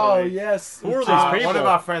school Oh, story. yes. Who are these One people? of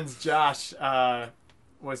our friends, Josh,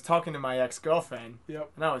 was talking to my ex-girlfriend,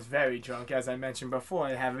 Yep. and I was very drunk. As I mentioned before,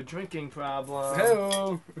 I have a drinking problem.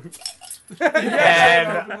 Hello.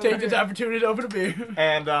 And Take this opportunity to open a beer.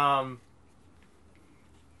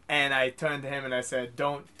 and I turned to him and I said,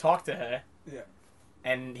 "Don't talk to her." Yeah.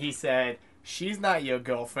 And he said, "She's not your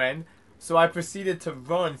girlfriend." So I proceeded to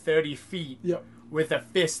run 30 feet Yep. with a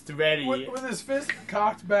fist ready. With his fist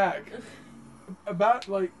cocked back. About,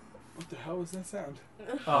 like, what the hell was that sound?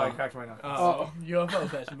 Oh, I cracked my nose. Oh. UFO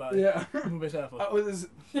fashion body. Yeah. Move yourself. With his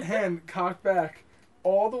hand cocked back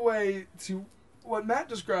all the way to what Matt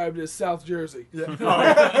described as South Jersey.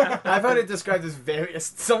 Oh, I've heard it described as various.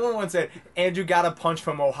 Someone once said Andrew got a punch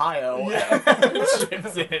from Ohio. Yeah.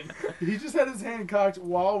 Chips in. He just had his hand cocked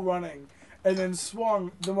while running and then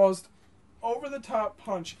swung the most over-the-top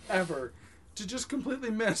punch ever to just completely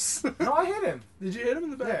miss. No, I hit him. Did you hit him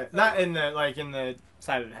in the Yeah, back? not in the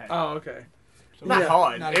side of the head. Oh, okay. not yeah,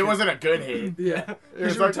 hard. not it good. wasn't a good hit. Yeah. It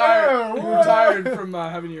was You were like, tired. "Oh, You were what?" tired from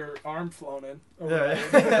having your arm flown in. Yeah.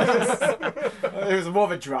 It was more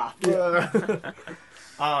of a drop. Over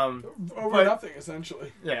But- nothing,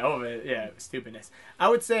 essentially. Yeah, over it. Yeah, stupidness. I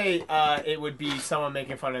would say it would be someone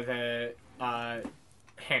making fun of the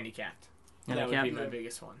handicapped. That would be Handicapped? my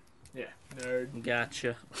biggest one. Nerd.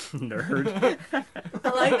 Gotcha. Nerd.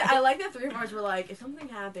 I like that 3 of ours were like, if something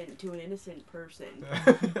happened to an innocent person,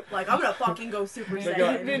 like I'm gonna fucking go Super They're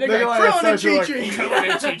going- Saiyan. They're they're going going Krillin and social Chi-Chi. Krillin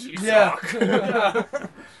and Chi-Chi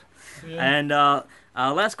Yeah. And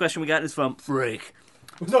last question we got is from Freak.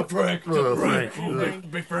 What's up, Frank?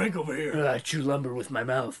 Big Frank over here. I chew lumber with my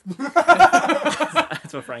mouth.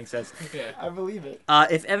 That's what Frank says. Yeah. I believe it.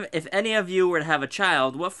 If any of you were to have a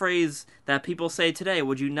child, what phrase that people say today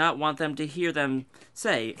would you not want them to hear them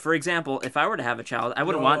say? For example, if I were to have a child, I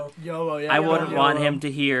wouldn't want YOLO, yeah. I wouldn't want YOLO. him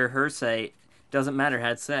to hear her say, "Doesn't matter,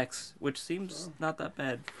 had sex," which seems not that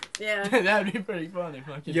bad. Yeah. That'd be pretty funny.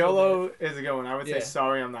 Fucking YOLO is a good one. I would Yeah. say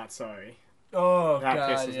sorry, I'm not sorry. Oh, That God,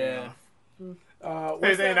 pisses me yeah. off.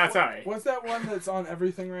 What's They're not sorry. What's that one that's on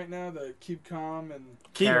everything right now? The keep calm and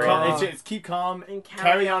Keep Carry calm. on. It's keep calm. And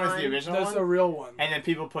Carry on is the original that's one. the real one. And then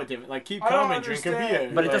people put different, like keep I don't calm and drink a understand.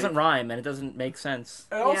 beer. But it Like, doesn't rhyme and it doesn't make sense.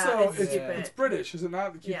 And also, it's it's stupid. British, is it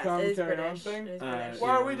not? The keep Yes, calm it and is carry British. on thing. It is British. Why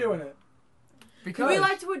are we doing it? Because We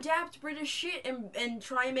like to adapt British shit and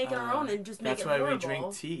try and make it our own and just make That's it why horrible. we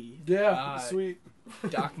drink tea. Yeah, sweet.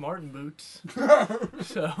 Doc Martin boots.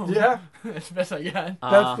 So Yeah, that's the best I got.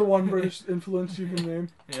 that's the one British influence you can name.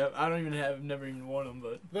 Yep. I don't even have. Never even worn them,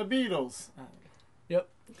 but The Beatles.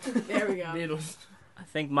 There we go. Beatles. I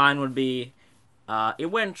think mine would be, it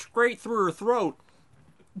went straight through her throat.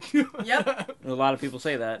 Yep. A lot of people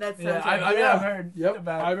say that. That sounds Yeah, right. I mean, Yeah. I've heard Yep.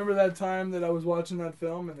 about. I remember that time that I was watching that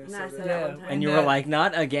film and they And I said said it. that Yeah. one time. And you were that- like,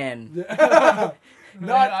 not again.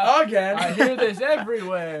 Not again. I hear this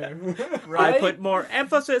everywhere. Right? I put more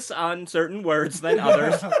emphasis on certain words than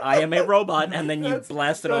others. I am a robot, and then you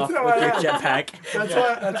blast it that's off how with I your am. jetpack.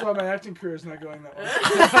 That's why my acting career is not going that way.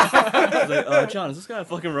 I was like, John, is this guy a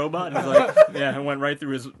fucking robot? And he's like, yeah, it went right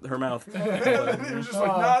through her mouth. He was just like,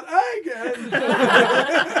 not again.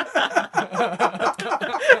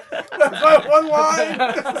 That's my one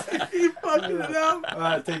line. Keep fucking it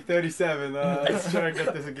up. Take 37. Let's try to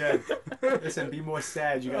get this again. Listen, be more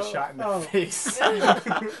sad. You got shot in the face.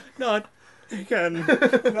 Not again.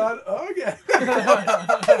 Not again.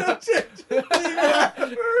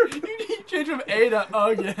 You change from A to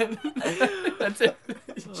again. That's it.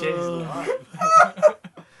 Change the line.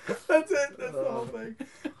 That's it. That's the whole thing.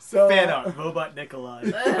 So, Fan art. Robot Nikolai.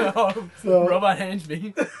 so Robot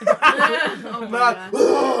Hansby. Oh my not.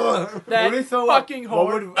 God. That What do you throw fucking up? What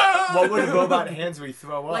hard. would, what would Robot Hansby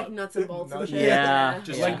throw up? Like nuts and bolts and Nuts- shit. Yeah.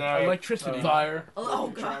 Just Yeah. like electricity. Fire. Oh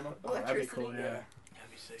God. Trauma. That'd be cool, Electricity. yeah.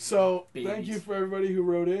 So, Bees. thank you for everybody who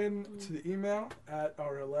wrote in to the email at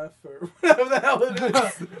RLF or whatever the hell it is. You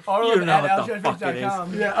know what the fuck it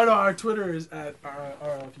is. Yeah, oh no, our Twitter is at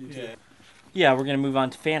RLF YouTube. Yeah. Yeah, we're gonna move on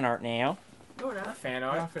to fan art now. Sort of. Fan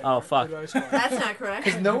art. Oh, fuck. That's not correct.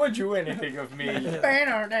 Because no one drew anything of me. Fan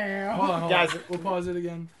art now. Hold on, Guys, we'll pause it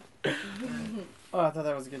again. Oh, I thought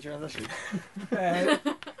that was a good transition. And,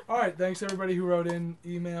 all right, thanks everybody who wrote in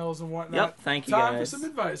emails and whatnot. Yep, thank you Time guys. for some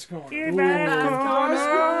advice corner. Advice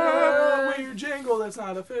Corner. Weird jingle that's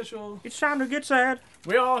not official. It's time to get sad.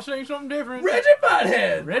 We all sing something different. Reggie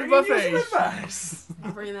Butthead. Reggie bringing you Buttface. some advice.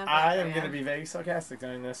 I'm bringing that I back, am yeah. going to be very sarcastic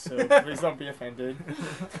during this, so please don't be offended.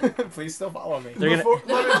 Please still follow me. They're gonna- Before,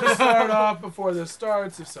 let me just start off before this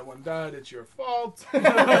starts. If someone died, it's your fault.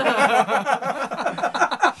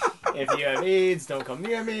 If you have AIDS, don't come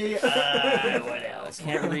near me. What else?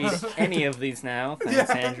 Can't read any of these now. Thanks,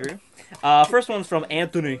 Andrew. First one's from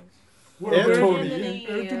Anthony.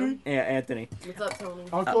 Anthony. Yeah, Anthony. What's up, Tony?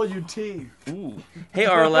 I'll call you T. Ooh. Hey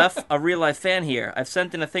RLF, a real life fan here. I've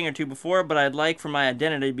sent in a thing or two before, but I'd like for my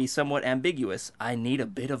identity to be somewhat ambiguous. I need a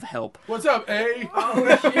bit of help. What's up, A?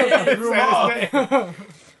 Oh shit. Threw him off.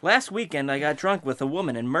 Last weekend, I got drunk with a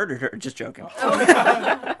woman and murdered her. Just joking.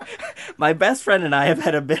 My best friend and I have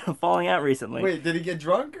had a bit of falling out recently. Wait, did he get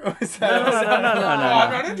drunk? Or was No, that no, no, no, Oh, I'm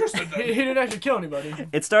no. not interested. He didn't actually kill anybody.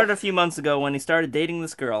 It started a few months ago when he started dating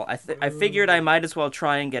this girl. I figured I might as well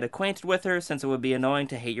try and get acquainted with her since it would be annoying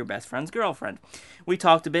to hate your best friend's girlfriend. We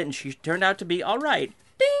talked a bit and she turned out to be alright.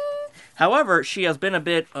 Ding! However, she has been a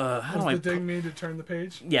bit, how do I Does the ding need to turn the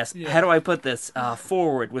page? Yes, Yeah. how do I put this?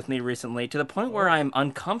 Forward with me recently, to the point where I'm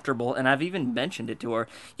uncomfortable, and I've even mentioned it to her.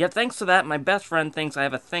 Yet thanks to that, my best friend thinks I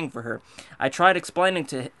have a thing for her. I tried explaining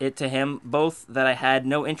it to him, both that I had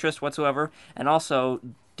no interest whatsoever, and also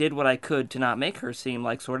did what I could to not make her seem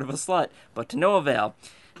like sort of a slut, but to no avail.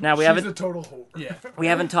 Now we She's haven't a total whore. Yeah. we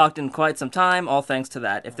haven't talked in quite some time, all thanks to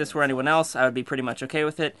that. If this were anyone else, I would be pretty much okay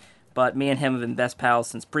with it. But me and him have been best pals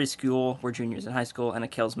since preschool. We're juniors in high school, and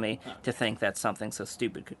it kills me to think that something so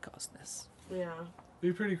stupid could cause this. Yeah. It'd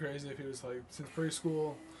be pretty crazy if he was like, since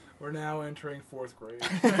preschool, we're now entering 4th grade.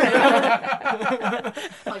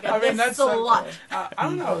 Like I mean, that's a lot. I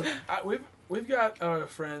don't know. We've got a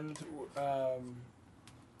friend,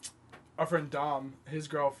 our friend Dom. His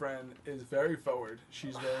girlfriend is very forward.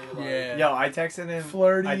 She's very like Yeah. Yo, I texted him.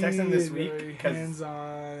 flirty. I texted him this and week very 'cause-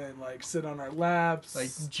 hands-on and like sit on our laps. Like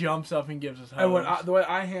jumps up and gives us and hugs. the way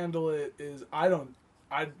I handle it is I don't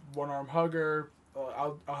I'd one-arm hug her.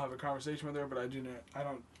 I'll have a conversation with her, but I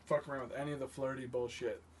don't fuck around with any of the flirty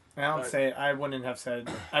bullshit. I wouldn't have said.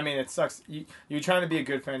 I mean, it sucks. You're trying to be a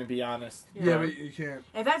good friend and be honest. Yeah, but you can't.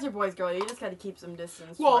 If that's your boy's girl, you just gotta keep some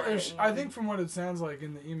distance. Well, for it. I think from what it sounds like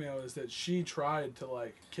in the email is that she tried to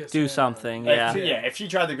like kiss. Do him. something, Like, yeah. if she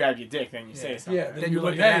tried to grab your dick, then you say something. Yeah, then you you're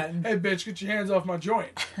look like, at hey, bitch, get your hands off my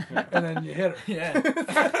joint, and then you hit her. Yeah.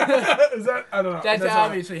 Is that? I don't know. That's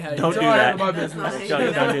obviously how you Don't do do it. that. My That's not business. how you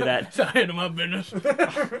do Don't do that. Sorry to my business. You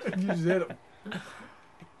just hit him.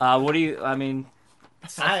 What do you? I mean,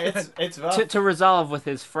 It's rough. to resolve with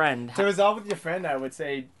his friend. To resolve with your friend, I would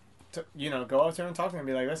say, go up to her and talk to her and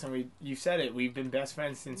be like, listen, you said it. We've been best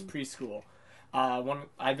friends since preschool.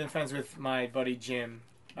 I've been friends with my buddy Jim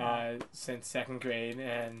since second grade,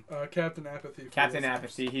 and Captain Apathy. Captain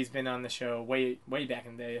Apathy. He's been on the show way back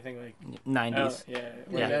in the day. I think like 90s. yeah,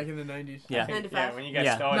 Yeah. Back in the 90s. Yeah. 95. yeah. When you guys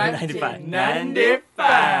Yeah. started, 95.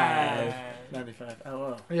 95. 95. Oh,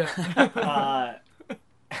 wow. Yeah.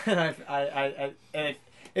 And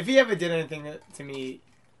if he ever did anything to me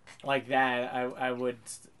like that, I would,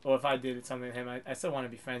 or if I did something to him, I still want to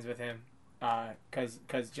be friends with him, because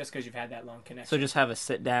you've had that long connection. So just have a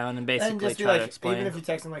sit down and basically and just be try like, to explain. even if you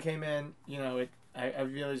text him like, hey man, I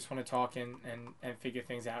really just want to talk and figure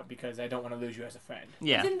things out because I don't want to lose you as a friend.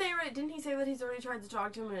 Yeah. Didn't he say that he's already tried to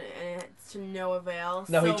talk to him and it's to no avail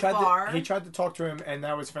No, so he tried far? to talk to him, and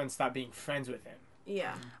now his friends stopped being friends with him.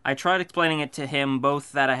 Yeah. I tried explaining it to him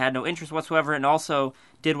both that I had no interest whatsoever and also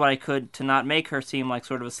did what I could to not make her seem like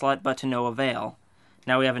sort of a slut, but to no avail.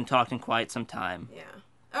 Now we haven't talked in quite some time. Yeah.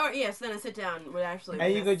 Oh, yes, then a sit down would actually be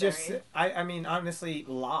And you could just, necessary. I mean, honestly,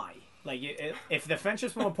 lie. Like, if the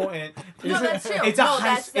friendship's more important, No, that's true. It's a No,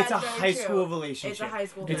 high, that's it's a very high true. school relationship. It's a high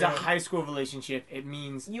school It's a thing. high school relationship. It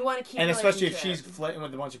means, You want to keep and especially if she's relationship. flirting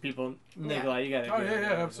with a bunch of people, Yeah. Nikolai, you gotta. Oh do it.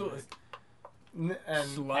 yeah, absolutely. And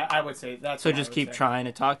Slut. I would say that's. So what I just would keep say. trying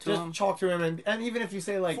to talk to Just him? talk to him, and even if you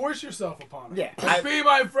say like, Force yourself upon her. yeah, Just be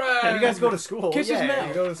my friend. you guys go to school. Kiss his yeah, mouth.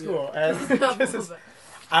 you go to school. And just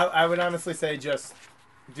I would honestly say just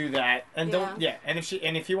do that, and don't. Yeah, and if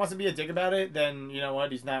he wants to be a dick about it, then you know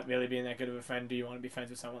what, he's not really being that good of a friend. Do you want to be friends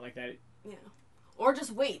with someone like that? Yeah. Or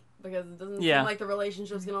just wait, because it doesn't Yeah. seem like the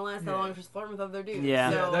relationship's going to last that Yeah. long if she's flirting with other dudes.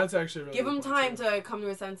 Yeah. Yeah, So that's actually really give him good time too. to come to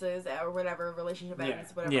his senses or whatever relationship ends,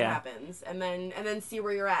 Yeah. whatever Yeah. happens. And then see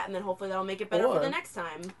where you're at, and then hopefully that'll make it better for Or- the next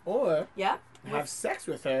time. Or Yeah? have sex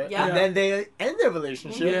with her, Yeah. and then they end their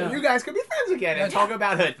relationship, Yeah. and you guys could be friends again and That's- talk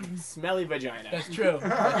about her smelly vagina. That's true.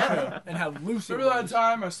 That's true. And how loose it Remember that was.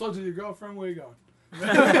 time I slept with your girlfriend? Where you going?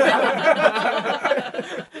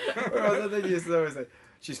 Well, the thing is, though, is that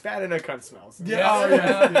she's fat and her cunt smells. Yeah. Oh,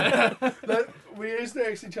 yeah. We used to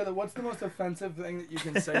ask each other, what's the most offensive thing that you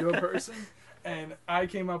can say to a person? And I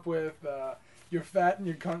came up with, you're fat and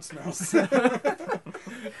your cunt smells.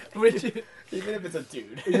 Which, Even if it's a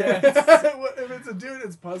dude. Yeah. If it's a dude,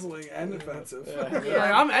 it's puzzling and offensive. Yeah. Yeah.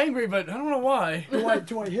 like, I'm angry, but I don't know why.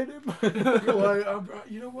 Do I hit him? You're like,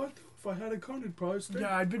 you know what? If I had a cunt, it'd probably stink.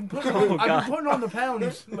 Yeah, I've been putting Oh, on, God. I've been putting on the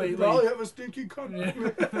pounds Probably lately. have a stinky cunt.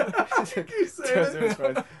 Yeah. Keep saying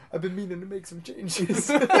it. I've been meaning to make some changes.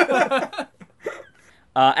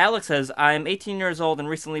 Alex says, I'm 18 years old and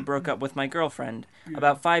recently broke up with my girlfriend.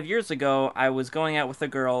 About 5 years ago, I was going out with a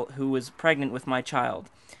girl who was pregnant with my child.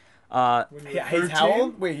 When you were Yeah, he's how 13?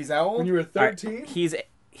 old? Wait, he's how old? When you were All right, 13? he's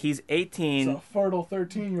It's 18. a fertile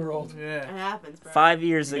 13-year-old. It Yeah. happens, bro. 5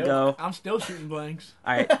 years Milk. ago. I'm still shooting blanks.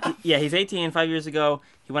 All right. Yeah, he's 18. 5 years ago,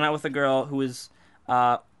 he went out with a girl who was,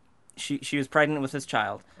 she was pregnant with his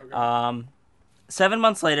child. Okay. 7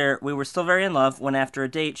 months later, we were still very in love when after a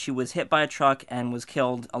date, she was hit by a truck and was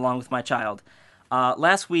killed along with my child.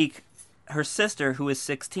 Last week, her sister, who is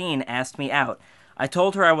 16, asked me out. I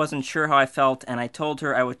told her I wasn't sure how I felt, and I told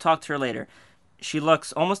her I would talk to her later. She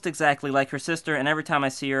looks almost exactly like her sister, and every time I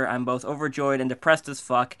see her, I'm both overjoyed and depressed as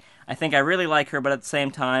fuck. I think I really like her, but at the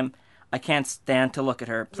same time, I can't stand to look at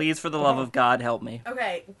her. Please, for the love of God, help me.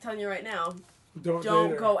 Okay, I'm telling you right now, Don't don't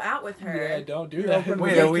date her. go out with her. Yeah, don't do that.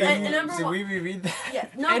 Wait, are we? And number Should one- we reread that? Yeah,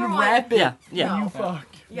 number And one. wrap it. Yeah, yeah. No. You fuck.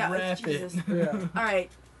 Yeah, Wrap Jesus. it. Yeah. All right.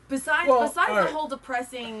 Besides Well, besides all right. the whole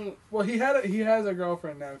depressing. Well, he has a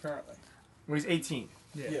girlfriend now currently. When he's 18.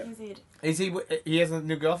 Yeah. Is he has a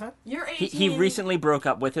new girlfriend? You're 18. He recently broke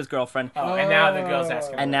up with his girlfriend, Oh, and now the girl's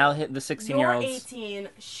asking. and now the You're 16-year-old's... 18.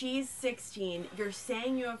 She's 16. You're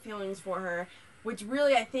saying you have feelings for her, which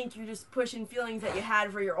really I think you're just pushing feelings that you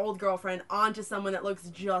had for your old girlfriend onto someone that looks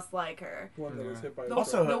just like her. One that was hit by a The,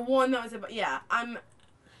 Also- the one that was about, yeah.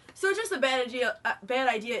 So it's just a bad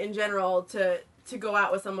idea in general to to go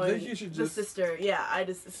out with someone. I think you should the just- sister. Yeah,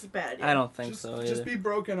 it's a bad idea. I don't think Just, so either. just be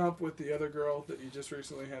broken up with the other girl that you just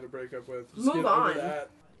recently had a breakup with. Just Move get over on. that.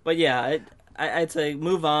 But yeah, I'd say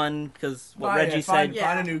move on because what Reggie find, said,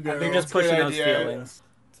 Yeah. find a new girl. you're think just it's a good pushing those idea. feelings.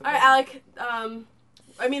 All right, Alec.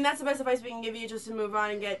 I mean, that's the best advice we can give you, just to move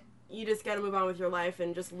on and get. You just got to move on with your life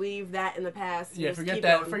and just leave that in the past. and Yeah, just forget keep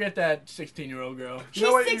that. going. Forget that 16-year-old girl. She's You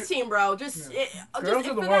know what you- 16, bro. Just, Girls just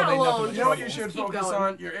of the for world that ain't nothing alone. but You know what you just should keep focus going.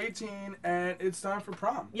 on? You're 18 and it's time for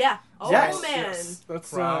prom. Yeah. Oh Yes. man. Yes.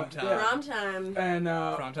 That's Prom time. yeah. Prom time. And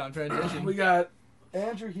Prom time transition. we got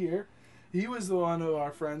Andrew here. He was the one of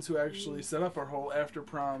our friends who actually set up our whole after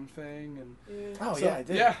prom thing, and Oh so, yeah, I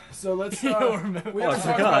did. yeah. So let's. You don't remember. We Oh, I haven't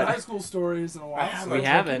talked forgot. about high school stories in a I while. have So We a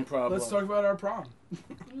haven't. drinking problem. let's talk about our prom.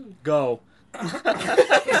 Go.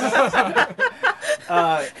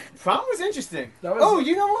 Prom was interesting. That was- Oh,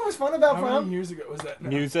 you know what was fun about How many prom? years ago was that? now?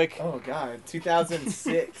 Music. Oh God,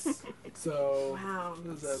 2006. So Wow. what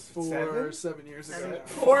was that 7 years ago? Seven. now?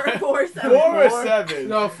 Four, 7. 4 or 7?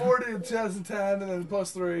 No, 4 to 2010, and then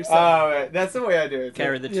plus 3. Oh, right. That's the way I do it.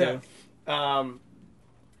 Carry the two. Yeah.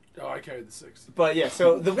 Oh, I carried the 6. but yeah.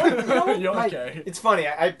 So the one, you know, You my- okay? it's funny.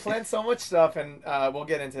 I planned so much stuff, and we'll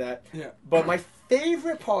get into that. Yeah. But my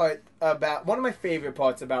favorite part about one of my favorite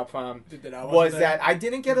parts about prom Did I was wasn't that I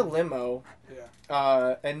didn't get a limo,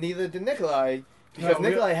 Yeah. and neither did Nikolai, because No, we-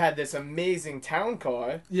 Nikolai had this amazing town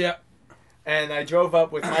car, Yeah. and I drove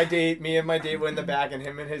up with my date. Me and my date were in the back, and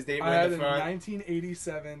him and his date were I had in a the front.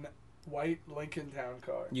 1987 white Lincoln Town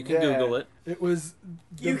car. You can Yeah. Google it. It was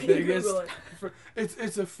the You can biggest. Google it.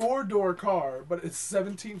 It's a 4-door car, but it's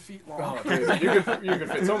 17 feet long. Oh, dude, you could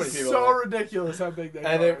fit so many It's people. so in it. ridiculous how big that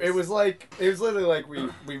And car it was literally like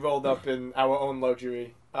we rolled up in our own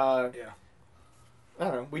luxury. Yeah. I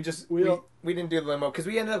don't know. We We don't- didn't do the limo because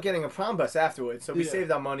we ended up getting a prom bus afterwards. So we Yeah.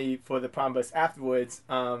 saved our money for the prom bus afterwards.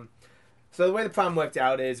 So the way the prom worked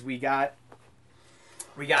out is we got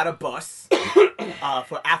a bus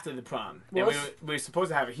for after the prom, and Well, we were supposed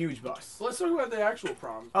to have a huge bus. So let's talk about the actual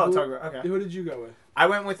prom. Oh, who, talk about okay. Who did you go with? I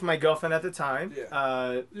went with my girlfriend at the time.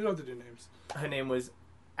 Yeah. You don't have to do names. Her name was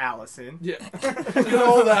Allison. Yeah. Good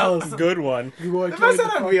old Alice. Good one. Good boy, If I carried the said a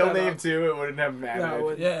fuck real that name up. too, it wouldn't have mattered. No, it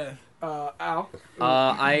wouldn't. Yeah. Al.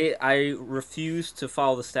 I refused to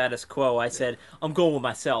follow the status quo. I said I'm going with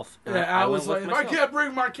myself. And Yeah, I Al went was with like, if I myself. can't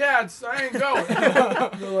bring my cats, I ain't going.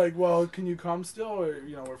 They're like, well, can you come still? Or,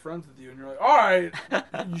 we're friends with you. And you're like, all right,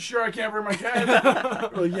 you sure I can't bring my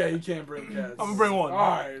cats? Well, yeah, you can't bring cats. I'm gonna bring one. All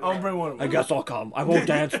right. I'm gonna bring one. I guess I'll come. I won't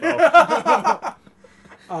dance though.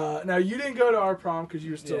 Now, you didn't go to our prom because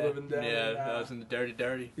you were still Yeah. living down Yeah, in, that was in the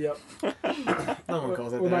dirty. Yep. No one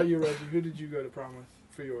calls it What about that. you, Reggie? Who did you go to prom with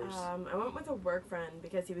for yours? I went with a work friend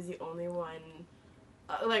because he was the only one.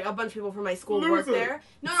 Like a bunch of people from my school work Loser. there.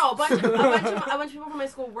 No, a bunch of people from my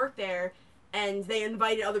school work there, and they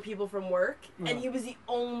invited other people from work, and he was the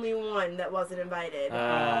only one that wasn't invited.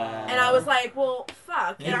 And I was like, well,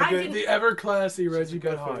 fuck. And I didn't. the ever classy Reggie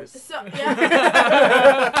good Buttface. So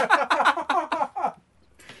yeah.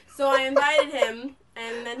 So I invited him,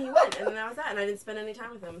 and then he went, and then that was that. And I didn't spend any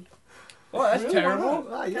time with him Oh, that's Really? terrible.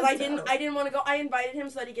 Ah, because I didn't want to go. I invited him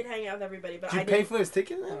so that he could hang out with everybody, but Did you I pay didn't. for his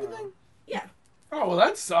ticket and everything? Oh, well,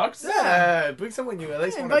 that sucks. Yeah, bring someone you at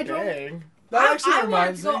least Yeah, want to invite your- pay. That actually I wanted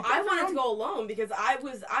reminds to go. me. I wanted to go alone because I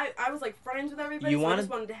was like friends with everybody. You so I wanted- just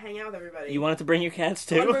wanted to hang out with everybody. You wanted to bring your cats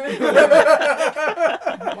Wanted too? to bring-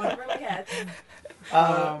 wanted to bring my cats.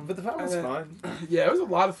 But the prom was and fun. Yeah, it was a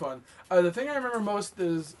lot of fun. The thing I remember most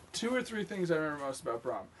is 2 or 3 things I remember most about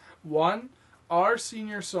prom. One, our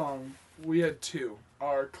senior song, we had 2.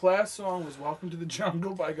 Our class song was Welcome to the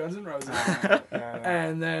Jungle by Guns N' Roses.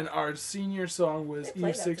 And then our senior song was They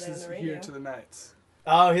played Eve that today on Six's the Here radio. to the Nights.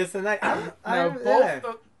 Oh, here's the night. Now,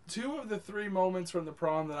 both 2 of the 3 moments from the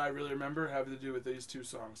prom that I really remember have to do with these 2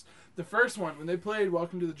 songs. The first one, when they played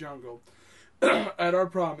Welcome to the Jungle at our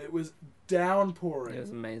prom, it was downpouring. It was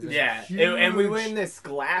amazing. Yeah, Huge. and we were in this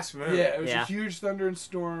glass room. Yeah, it was Yeah. a huge thunder and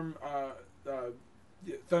storm.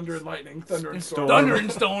 Thunder and lightning. Thunder and storm. Thunder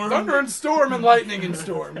and storm. Thunder and storm and lightning and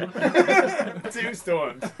storm. 2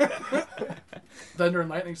 storms. Thunder and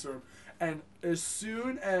lightning storm. And as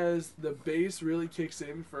soon as the bass really kicks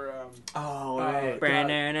in for Oh, right. yeah,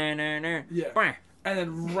 and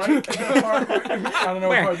then right at the part where, I don't know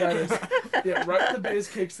what part that is. Yeah, right when the bass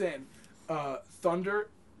kicks in, thunder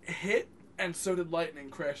hit and so did lightning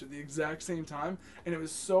crash at the exact same time, and it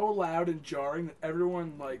was so loud and jarring that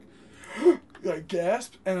everyone like like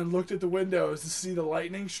gasped and then looked at the windows to see the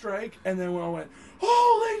lightning strike, and then we all went,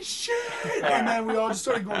 "Holy shit!" And then we all just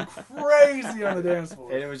started going crazy on the dance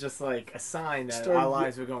floor. And it was just like a sign that Started- our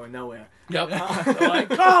lives were going nowhere. Yep. Like,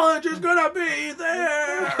 college is gonna be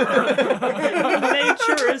there.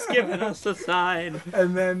 Nature is giving us a sign.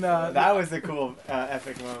 And then That was the cool,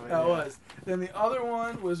 epic moment. that yeah. was. Then the other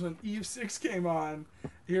one was when Eve 6 came on.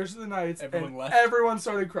 Here's the Nights, Everyone and left. everyone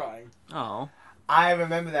started crying. Oh. I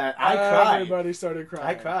remember that. I cried. Everybody started crying.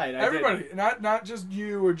 I cried. I did. Everybody, not just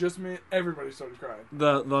you or just me. Everybody started crying.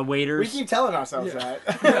 The We waiters. keep telling ourselves Yeah.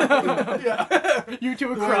 that. Yeah. You two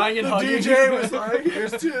were crying and the hugging. DJ was like,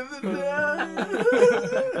 "Here's to the night."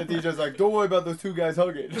 The DJ's like, don't worry about those two guys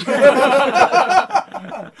hugging.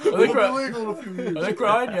 Are they, It'll be cry- legal in a few years. Are they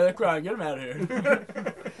crying? Yeah, they're crying. Get them out of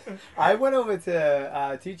here. I went over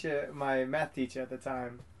to my math teacher at the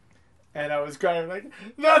time, and I was crying like,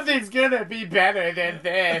 nothing's gonna be better than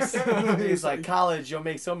this. He's like, college, you'll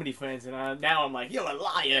make so many friends, and now I'm like, you're a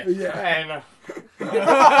liar. Yeah. And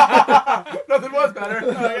Nothing was better.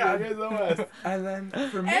 yeah, I guess I was. And then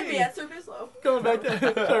for me, And be at Sir Bislow. Going back to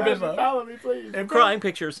Sir Bislow. Follow me, please. And crying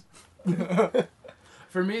pictures.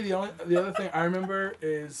 for me, the other thing I remember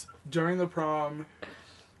is during the prom,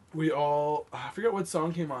 we all, I forget what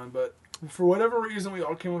song came on, but for whatever reason, we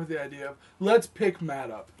all came up with the idea of, let's pick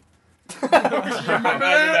Matt up. I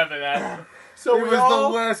remember that. So It we was all,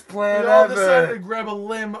 the worst we plan all decided to ever. grab a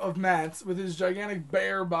limb of Matt's with his gigantic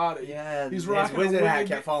bare body. Yeah, He's his rocking wizard a hat wig,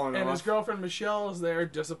 kept falling and off. his girlfriend Michelle is there,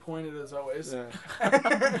 disappointed as always. Yeah.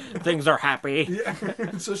 Things are happy. Yeah.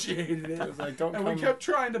 So she hated it. I was like, don't And come. we kept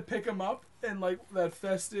trying to pick him up in like that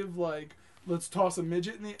festive, like, let's toss a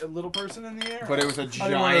midget a little person in the air. But it was a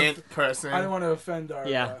didn't wanna- giant person. I didn't want to offend our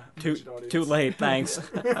Yeah. midget audience. Too late. Thanks.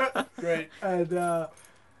 Great. And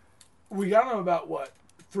we got him about what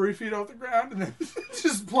 3 feet off the ground, and then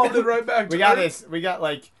just plummeted right back. We to got Earth. this. We got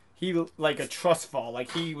like a trust fall. Like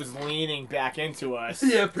he was leaning back into us,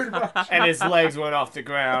 Yeah, pretty much. and his legs went off the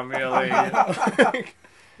ground. Really.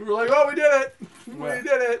 We were like, "Oh, we did it! We Yeah.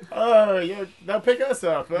 did it!" Oh, yeah. Now pick us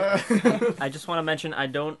up. I just want to mention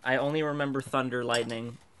I only remember thunder,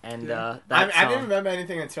 lightning, and Yeah. that I song. didn't remember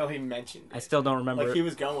anything until he mentioned it. I still don't remember Like it. he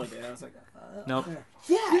was going with it. I was like, Nope.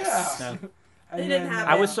 yes. Yeah. No. And They didn't have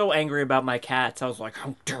I was so angry about my cats. I was like,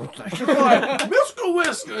 how dare they? like, Whisker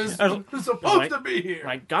Whisker is Like- supposed to be here.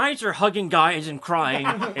 Like, guys are hugging guys and crying,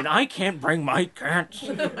 and I can't bring my cats. He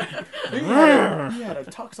had a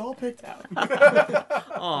tux all picked out.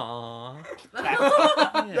 Aww.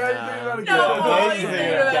 Yeah, you think about it No, Yeah, you yeah, do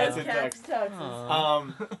yeah, those that's cats it,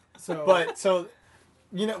 tuxes. So,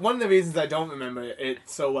 You know, one of the reasons I don't remember it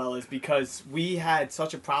so well is because we had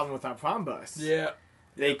such a problem with our prom bus. yeah,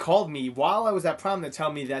 They called me while I was at prom to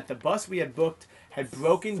tell me that the bus we had booked had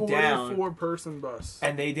broken down 44-person bus.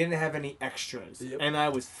 and they didn't have any extras. Yep. And I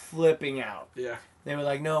was flipping out. Yeah. They were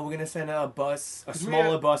like, "No, we're gonna send a bus, a We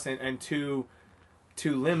smaller had- bus, and two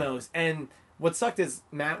limos." And what sucked is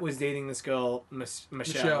Matt was dating this girl,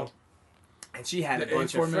 Michelle, and she had a The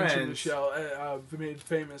bunch of aforementioned friends. Michelle, made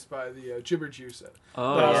famous by the Gibber Juice.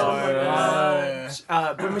 Oh, yeah.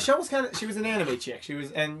 But Michelle was she was an anime chick. She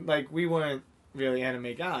was, and like we weren't really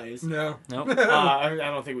anime guys. No. Nope. I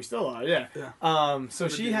don't think we still are. Yeah. Yeah. So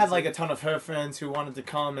she had like a ton of her friends who wanted to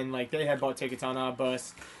come, and like they had bought tickets on our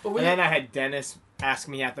bus. But And then I had Dennis ask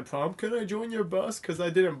me at the prom, "Can I join your bus?" Because I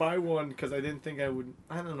didn't buy one because I didn't think I would.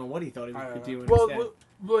 I don't know what he thought he would do instead. Well,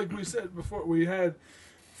 like we said before, we had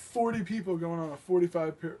 40 people going on a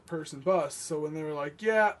 45-person bus. So when they were like,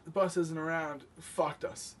 "Yeah, the bus isn't around," fucked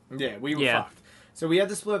us. Yeah, we were Yeah. fucked. So we had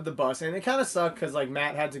to split up the bus, and it kind of sucked because like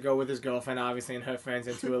Matt had to go with his girlfriend, obviously, and her friends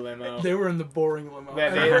into a limo. They were in the boring limo.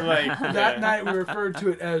 That they were like That yeah. night we referred to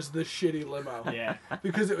it as the shitty limo. Yeah.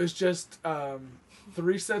 Because it was just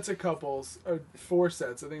 3 sets of couples, or 4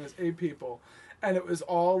 sets, I think it was 8 people. And it was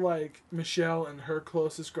all like Michelle and her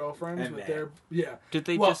closest girlfriends And with Matt. their Did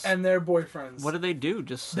they well, just? and their boyfriends. What did they do?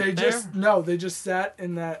 Just sit they there? just sat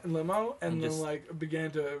in that limo and And then just- like began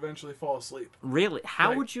to eventually fall asleep. Really? How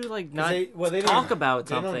Like- would you like 'Cause not they talk don't- about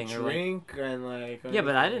they something don't or like? drink and like. Yeah,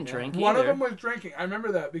 but I didn't yeah. drink. One of either. them was drinking. I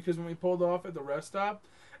remember that because when we pulled off at the rest stop,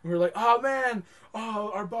 we were like, "Oh man,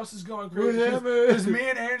 our bus is going crazy." Because me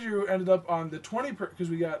and Andrew ended up on the 20 because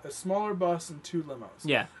we got a smaller bus and 2 limos.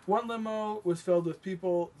 Yeah. One limo was filled with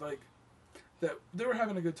people like that they were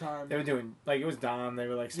having a good time. They were doing like it was Dom. They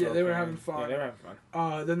were like. Yeah, they were smoking. having fun. Yeah, they were having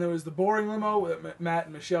fun. Then there was the boring limo that Matt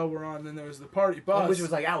and Michelle were on. Then there was the party bus, Which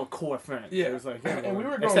was like our core friends. Yeah. It was like, and we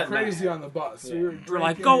were going except crazy Matt. on the bus. Yeah. We were We're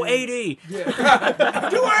like, drinking go and- 80! Yeah.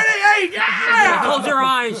 288! Yeah! Close your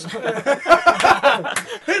eyes!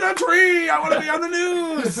 Hit a tree! I want to be on the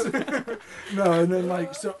news! No, and then,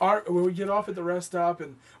 like, so when we get off at the rest stop,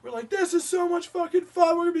 and we're like, this is so much fucking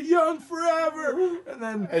fun, we're gonna be young forever! And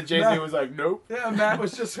then... And Jay-Z was like, nope. Yeah, Matt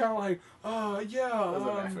was just kind of like,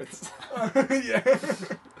 yeah.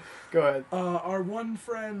 Go ahead. Our one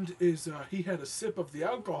friend is, he had a sip of the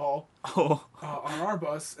alcohol Oh. on our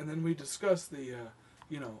bus, and then we discussed the,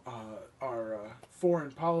 our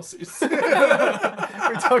foreign policies. We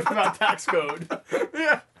talked about tax code.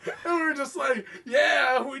 Yeah, and we were just like,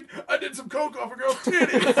 yeah, I did some coke off a girl's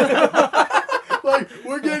titties. Like,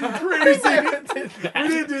 we're getting crazy. We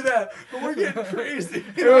didn't do that, but we're getting crazy.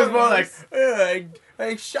 It was more like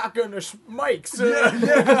shotgun or mics.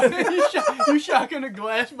 Yeah. You shotgun a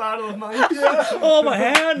glass bottle of mine. Oh, my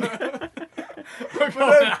hand!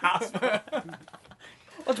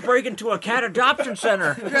 Let's break into a cat adoption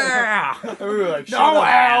center. Yeah! And we were like, No,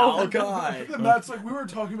 Al! Oh, God. And Matt's like, we were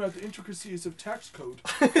talking about the intricacies of tax code.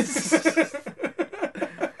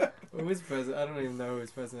 Who was president? I don't even know who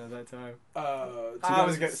was president at that time. I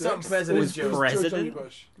was gonna 2006. some president Was joke. president? George W.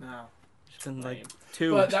 Bush. No. It's in like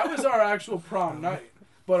 2. But that was our actual prom night.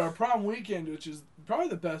 But our prom weekend, which is probably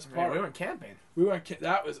the best Man, part, we went camping.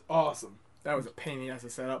 that was awesome. That was a pain in the ass to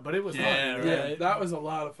set up, but it was Yeah, fun. Yeah, that was a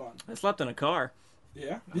lot of fun. I slept in a car.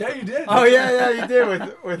 Yeah, yeah, you did. Oh yeah, you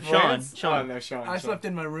did with Sean, Lance? Sean. Oh, no, Sean. I Sean. slept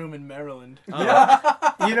in my room in Maryland.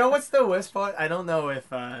 Oh. You know what's the worst part? I don't know if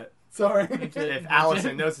Sorry. if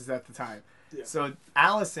Allison knows this at the time. Yeah. So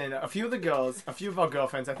Allison, a few of our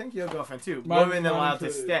girlfriends, I think your girlfriend too, Mine- weren't mine allowed to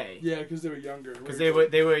included. stay Yeah, because they were younger. because they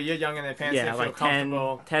were a year younger in their pants. Yeah, they feel like 10.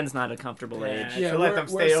 comfortable. 10's not a comfortable age. Yeah. Yeah, to let we're, them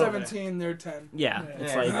stay we're over. 17, they're 10. Yeah, Yeah.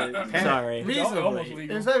 it's Yeah. like, sorry. Reasonably, almost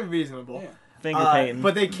legal. it's very reasonable. Yeah. Finger painting.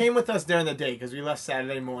 But they came with us during the day because we left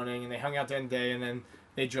Saturday morning and they hung out during the day and then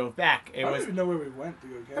they drove back. I don't even know where we went to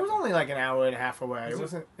go camping. It was only like an hour and a half away. Was It it?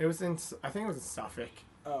 wasn't. It was in. I think it was in Suffolk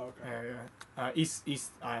Oh, okay. area,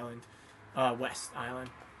 East Island, West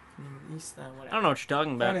Island, East whatever. I don't know what you're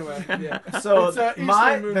talking about. Anyway, yeah. So It's,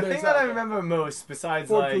 Eastern Moon the Day thing that I South. remember most, besides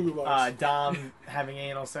Fort like Cougar Bars. Dom having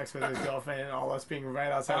anal sex with his girlfriend and all us being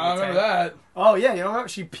right outside I the remember tent. that. Oh yeah, you know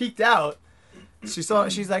what? She peeked out. She's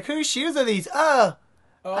like, "Whose shoes are these?" Oh,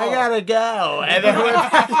 I gotta go. And then went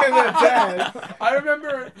back in the tent. I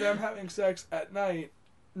remember them having sex at night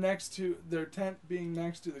next to their tent being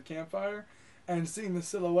next to the campfire and seeing the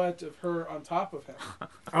silhouette of her on top of him.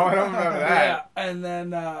 Oh, I don't remember that.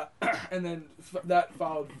 Yeah, and then that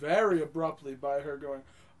followed very abruptly by her going,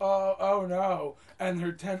 oh no, and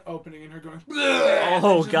her tent opening and her going,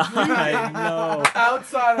 Oh, God, no.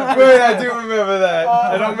 outside of her Wait, tent. I do remember that. Oh,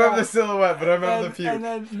 I don't my remember God. the silhouette, but I remember And, the puke. and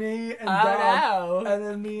then me and Oh, Dom, no. and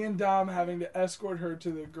then me and Dom having to escort her to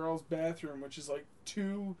the girls' bathroom, which is like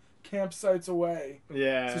 2 campsites away,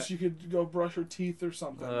 Yeah. so she could go brush her teeth or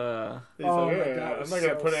something. He's Oh like, my "Ugh, God, it I'm was not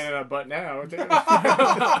gonna so put it in a butt now.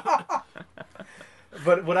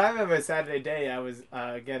 But what I remember Saturday day, I was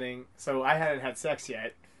so I hadn't had sex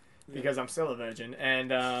yet because I'm still a virgin,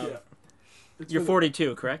 and Yeah. It's You're really-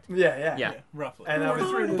 42, correct? yeah. Yeah. Yeah, roughly. And I was,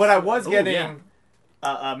 43 this but I year. was Ooh, getting yeah.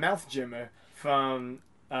 a mouth jimmer from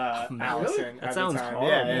Allison That at sounds the time.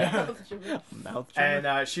 horrible. Yeah. Mouth jam.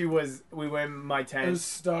 And we were in my I was tent.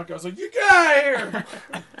 stuck. I was like, "You get out of here!"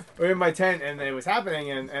 We were in my tent, and it was happening,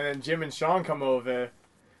 and then Jim and Sean come over.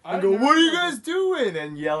 I I go, never "What are you know. guys doing?"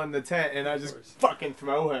 And yell in the tent, and I just course. fucking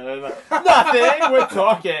throw her. And like, nothing. We're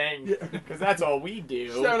talking Yeah. because that's all we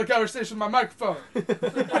Just do. having a conversation with my microphone.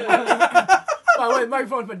 Oh, wait,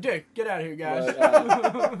 microphone's my dick. Get out of here, guys.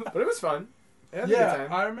 But it was fun. It was a good Yeah,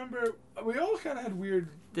 time. I remember we all kind of had weird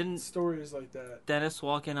Didn't stories like that. Dennis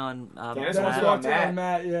walk in on Dennis Dennis walked walked in Matt. on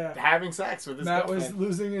Matt. Yeah, Having sex with his Matt was girlfriend.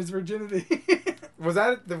 losing his virginity. Was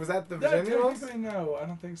that the Virginia ones? Technically, no, I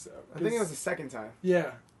don't think so. I think it was the second time.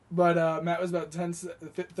 Yeah, but Matt was about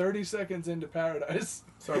 30 seconds into Paradise.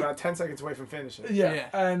 So about 10 seconds away from finishing. Yeah, Yeah.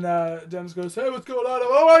 and Dennis goes, "Hey, what's going on?"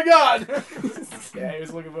 Oh my God! Yeah, he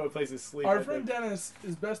was looking for a place to sleep. Our I friend think. Dennis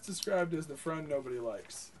is best described as the friend nobody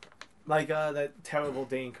likes. Like that terrible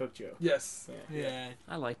Dane Cook joke. Yes. Yeah.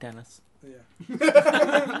 I like Dennis.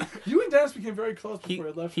 Yeah. You and Dennis became very close before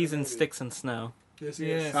I left. He's for the in movie. Sticks and Snow. Yes, he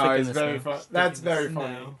Yeah. is. Oh, Stick in it's the very snow. fun. That's in the very snow.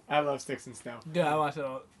 funny. I love Sticks and Snow. Yeah, I watched it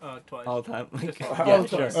all, twice. All the time. Just- all yeah, the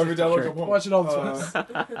sure. time. sure. Watch it all the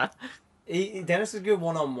time. Dennis is good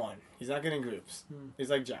one-on-one. He's not good in groups. He's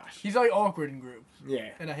like Josh. He's like awkward in groups, Yeah.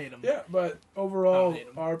 and I hate him. Yeah, but I overall, don't hate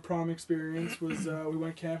him. our prom experience was we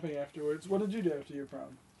went camping afterwards. What did you do after your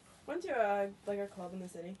prom? Went to like a club in the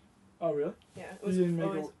city. Oh, really? Yeah, it You was didn't make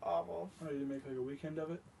always a- awful. Oh, you didn't make like a weekend of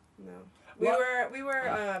it? No, What? we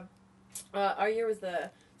were. Our year was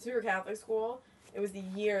we were Catholic school. It was the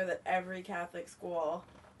year that every Catholic school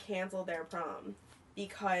canceled their prom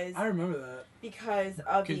because I remember that. of the 'Cause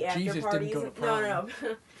after Jesus didn't parties. go to No.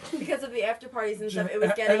 Because of the after parties and stuff. It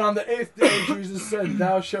was getting. And on the 8th day, Jesus said,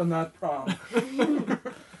 "Thou shalt not prom."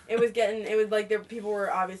 It was like people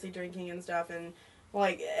were obviously drinking and stuff, and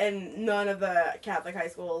none of the Catholic high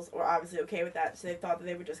schools were obviously okay with that, so they thought that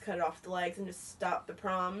they would just cut it off the legs and just stop the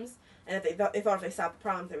proms. And if they thought if they stopped the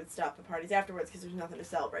proms, they would stop the parties afterwards because there's nothing to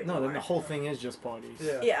celebrate. No, then anymore. the whole thing is just parties.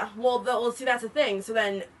 Yeah. Yeah. Well, see, that's the thing. So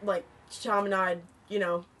then, Chaminade, That's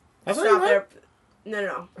where you stopped went? their.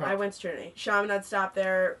 No. Oh. I went to Trinity. Chaminade stopped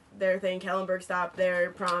their thing. Kellenberg stopped their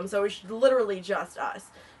prom. So it was literally just us.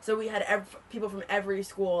 So we had people from every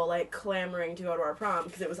school clamoring to go to our prom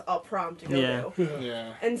because it was a prom to go to.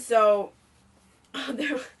 Yeah. And so,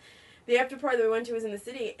 the after party that we went to was in the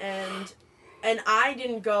city, and I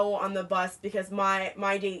didn't go on the bus because my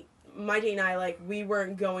date and I we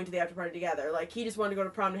weren't going to the after party together. He just wanted to go to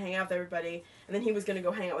prom to hang out with everybody, and then he was gonna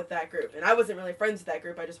go hang out with that group. And I wasn't really friends with that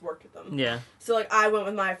group. I just worked with them. Yeah. So I went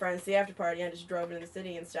with my friends to the after party. I just drove into the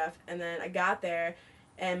city and stuff, and then I got there,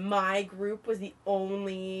 and my group was the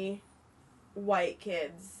only white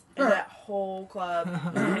kids in that whole club.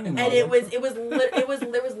 And there was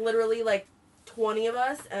literally 20 of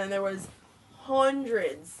us, and there was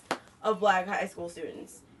hundreds of black high school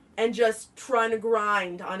students, and just trying to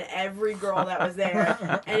grind on every girl that was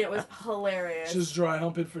there, and it was hilarious. Just dry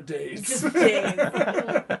humping for days. Just days.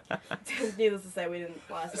 Needless to say, we didn't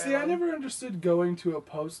last very See, I long. never understood going to a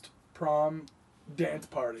post-prom dance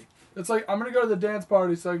party. It's like, I'm gonna go to the dance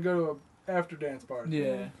party so I can go to a after dance party.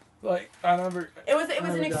 Yeah. I never. It was an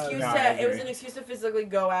never got excuse it. No, I it was agree. an excuse to physically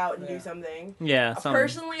go out and Yeah. do something. Yeah.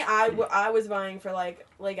 Personally, I was vying for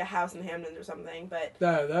a house in Hamptons or something, but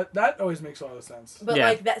That always makes a lot of sense.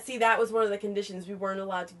 Yeah. that was one of the conditions. We weren't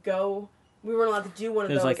allowed to go. We weren't allowed to do one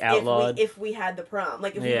of It was, those outlawed. if we had the prom.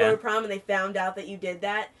 If you Yeah. go to prom and they found out that you did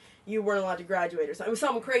that, you weren't allowed to graduate or something. It was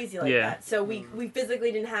something crazy like Yeah. that. So we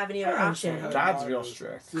physically didn't have any other I understand option. how God's that real is.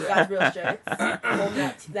 strict. Yeah. God's real strict. Hold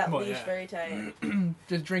that Well, leash yeah. very tight.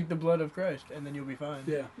 Just drink the blood of Christ, and then you'll be fine.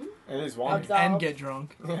 Yeah. It is one. Absolutely. And get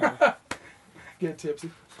drunk. Yeah. Get tipsy.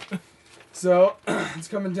 So, it's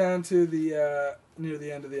coming down to the near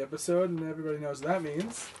the end of the episode, and everybody knows what that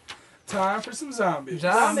means. Time for some zombies.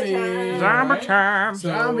 Zombie time. Zombie time. So,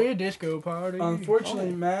 Zombie disco party.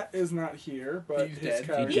 unfortunately, Matt is not here, but He's his dead.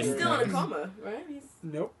 character. He's He's still in a coma, right?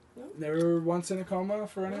 Nope. No? Never once in a coma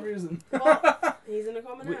for any reason. Well, he's in a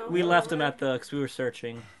coma now. We left him at because we were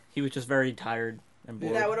searching. He was just very tired and Is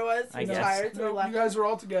bored. that what it was? I He was guess. tired, so we No, left you guys were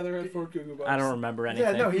all together at Fort Google Box. I don't remember Yeah,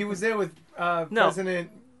 anything. no, he was there with No.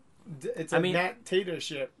 President. It's a I mean- Nat Tater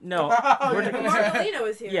ship. No. When Marcolino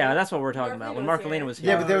was here. Yeah, that's what we're talking about. When Marcolino was Marcolino here. was here.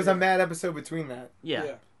 Yeah, but there was a mad episode between that. Yeah.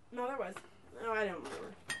 No, there was. No, I don't remember.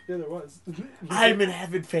 Yeah, there was. I'm an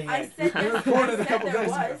avid fan. I said We yes. recorded a I said couple there days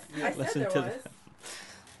was. ago. I said Listen there to was.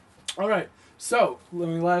 All right. So,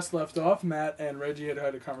 when we last left off, Matt and Reggie had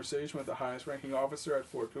a conversation with the highest ranking officer at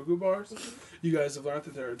Fort Cuckoo Bars. You guys have learned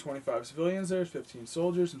that there are 25 civilians there, 15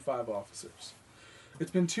 soldiers, and 5 officers.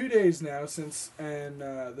 It's been 2 days now since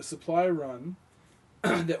the supply run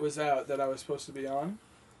that was out that I was supposed to be on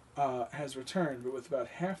has returned, but with about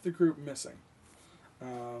half the group missing.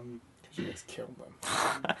 You guys killed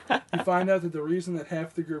them. You find out that the reason that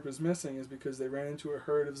half the group is missing is because they ran into a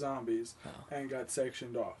herd of zombies and got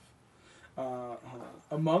sectioned off.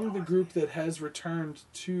 Among the group that has returned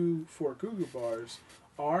to Fort Google Bars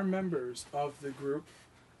are members of the group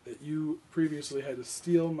that you previously had to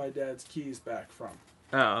steal my dad's keys back from.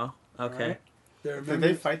 Oh. Okay. Alright? They're Did they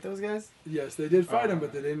members- fight those guys? Yes, they did fight them,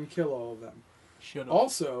 but they didn't kill all of them. Shut up.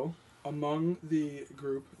 Also, among the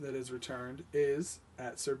group that has returned is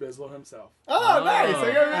at Sir Bislow himself. Oh, nice!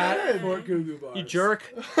 I got At rid of Fort Google Bars. You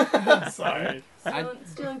jerk. it. Sorry.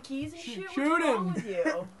 Stealing keys and shit? Shoot What's wrong him. with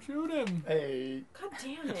you? Shoot him. Hey. God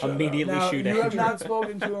damn it. Immediately Now, shoot you have him. not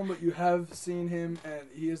spoken to him, but you have seen him, and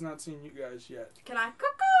he has not seen you guys yet. Can I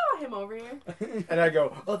cuckoo him over here? And I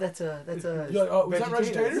go, oh, that's a You're like, oh, was that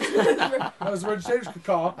Vegetarian. Reggie That was Reggie Tater's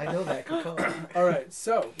call. I know that. All right,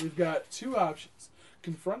 so we've got 2 options.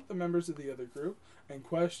 Confront the members of the other group and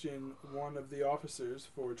question one of the officers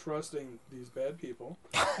for trusting these bad people.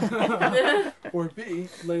 Or B,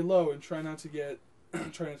 lay low and try not to get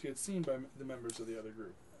seen by the members of the other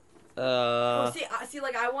group. Well, see,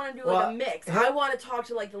 I want to do Well, a mix. I want to talk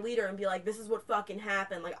to the leader and be like, "This is what fucking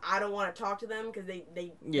happened." I don't want to talk to them because they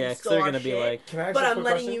Yeah, because stole they're our gonna be shit. like, Can I ask But you a I'm quick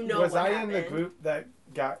letting question? you know Was what I in the happened. group that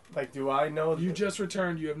got, do I know? You just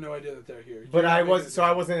returned. You have no idea that they're here. But You I have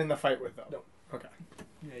wasn't in the fight with them. No. Okay.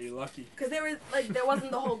 Yeah, you're lucky. Because there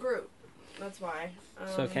wasn't the whole group. That's why.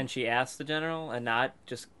 So can she ask the general and not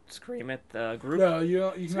just scream at the group? No,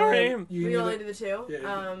 you can Scream. you We can only either- do the two.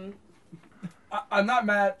 Yeah, I'm not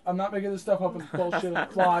Matt. I'm not making this stuff up and bullshit on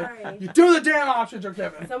the fly. Sorry. You do the damn options, or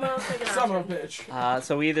Kevin. Someone else make an Son of a option. bitch.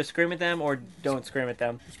 So we either scream at them or don't scream at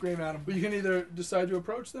them. Scream at him. But you can either decide to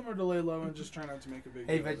approach them or to lay low and just try not to make a big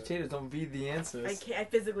Hey, deal of it. vegetarians, don't read the I answers. can't. I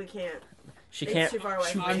physically can't. She It's can't. too far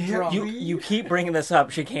away. I'm drunk. You keep bringing this up.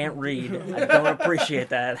 She can't read. I don't appreciate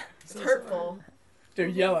that. It's hurtful.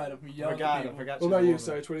 Dude, yell at him. You yell Forgot, at I people. forgot. What she's about a you, woman.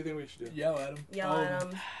 Sarge? What do you think we should do? Yell at him. Yell at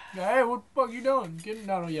them. Hey, what the fuck you doing? Get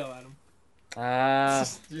no, don't yell at him.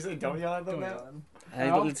 Did you say don't yell at them Don't now? yell at him.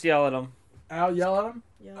 Al? Let's yell at him. Al, yell at him?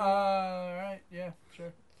 Yell. Alright, yeah,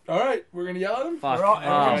 sure. All right, we're going to yell at him. Fuck. We're all-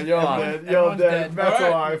 Oh, everyone's You're fuck. dead. You're Everyone's dead. dead. Matt's Alright.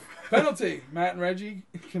 alive. Penalty. Matt and Reggie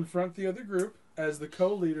confront the other group as the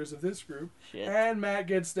co-leaders of this group, Shit. and Matt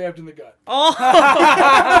gets stabbed in the gut. Oh!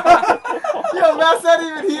 Yo, Matt's not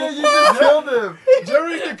even here. You just killed him.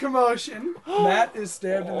 During the commotion, Matt is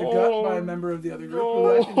stabbed in the gut by a member of the other group who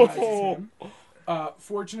recognizes him.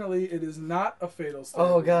 Fortunately, it is not a fatal stab.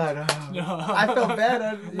 Oh God. No. I felt bad.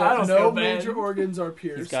 I don't No feel bad. major organs are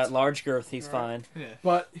pierced. He's got large girth. He's fine. Yeah.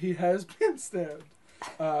 But he has been stabbed.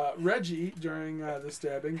 Reggie, during the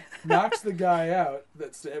stabbing, knocks the guy out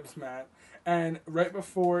that stabs Matt, and right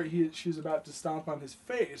before she's about to stomp on his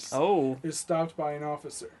face, Oh. is stopped by an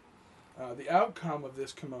officer. The outcome of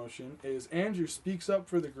this commotion is Andrew speaks up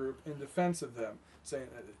for the group in defense of them, saying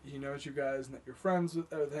that he knows you guys and that you're friends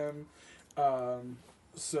with him.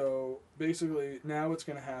 So basically, now what's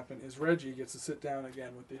going to happen is Reggie gets to sit down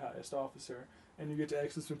again with the highest officer, and you get to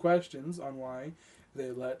ask him some questions on why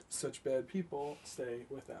they let such bad people stay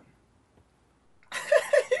with them.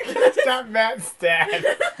 Stop Matt's dad.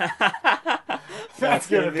 That's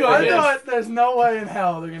gonna be So I the know it, there's no way in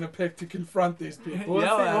hell they're going to pick to confront these people. What,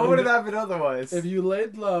 Yell at what him. would have happened otherwise? If you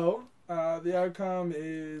laid low, the outcome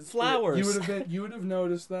is Flowers. You would have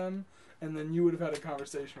noticed them, and then you would have had a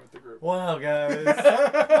conversation with the group. Wow, guys.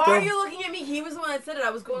 Why are you looking at me? He was the one that said it. I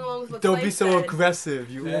was going along with what Don't Slade be so said. aggressive.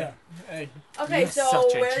 You. Yeah. Hey, Okay, You're so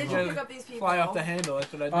such a where did you jerk. pick up these people? fly off the handle.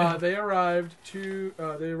 That's what I did. They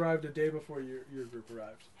arrived a day before your group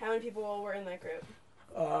arrived. How many people were in that group?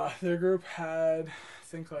 Their group had, I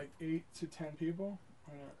think, like 8 to 10 people.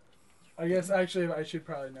 I guess actually I should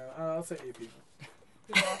probably know. I'll say 8 people.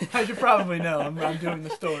 I should probably know. I'm doing the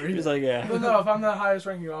story. He's like, yeah. But no, if I'm the highest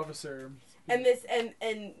ranking officer, And this and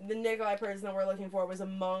the Nikolai person that we're looking for was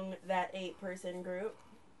among that 8-person group.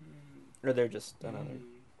 Or they're just another.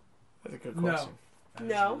 That's a good No. question. That's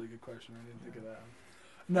No. a really good question. I didn't think of that one.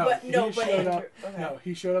 No, but he but showed Andrew. up. Okay. No,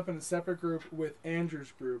 he showed up in a separate group with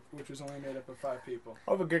Andrew's group, which was only made up of 5 people.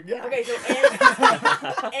 I'm a good guy. Okay, so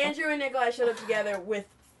Andrew and Nikolai showed up together with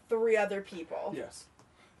 3 other people. Yes.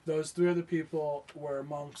 Those 3 other people were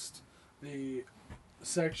amongst the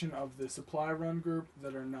section of the supply run group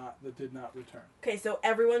that did not return. Okay, so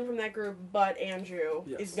everyone from that group but Andrew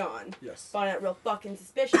Yes. is gone. Yes. Find it real fucking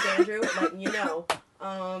suspicious, Andrew. Letting you know.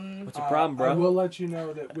 What's your problem, bro? I will let you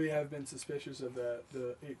know that we have been suspicious of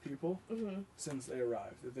the 8 people Mhm. since they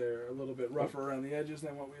arrived. That they're a little bit rougher around the edges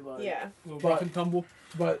than what we like. Yeah. Little But- rough and tumble.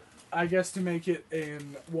 But I guess to make it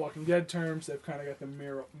in Walking Dead terms, they've kind of got the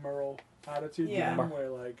Merle attitude to Yeah. them, where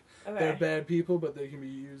like they're Okay. bad people, but they can be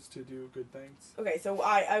used to do good things. Okay, so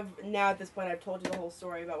I've now at this point I've told you the whole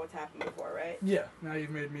story about what's happened before, right? Yeah. Now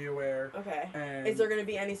you've made me aware. Okay. And Is there going to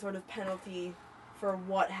be any sort of penalty for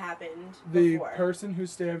what happened the before? person who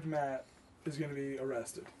stabbed Matt is going to be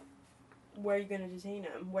arrested. Where are you going to detain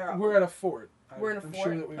him? Where? We're at a fort. We're in a I'm fort?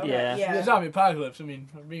 Sure that we Okay, Yeah. yeah. The zombie apocalypse. I mean,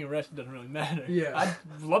 being arrested doesn't really matter. Yeah.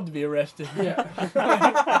 I'd love to be arrested. Yeah.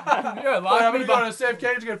 Yeah, Well, lock I'm me going to go to a behind. safe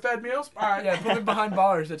cage to get fed meals? Alright. Yeah, put me behind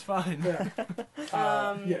bars. That's fine. Yeah.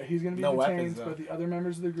 Yeah, he's going to be No detained, weapons, though. but the other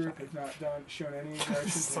members of the group have not shown any aggression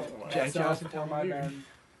So to Jack myself Johnson or my weird. men.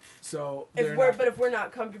 So If they're we're not- but if we're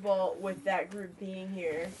not comfortable with that group being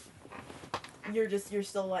here, you're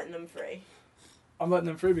still letting them free. I'm letting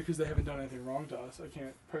them free because they haven't done anything wrong to us. I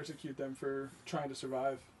can't persecute them for trying to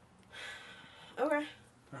survive. Okay.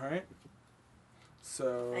 All right.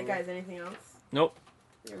 So. Hey guys, anything else? Nope.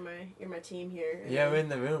 You're my team here. Yeah, we're in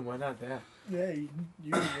the room. Why not there? Yeah, you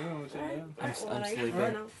know what's Alright, down. I'm well, then I- sleeping. I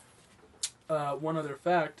don't know. One other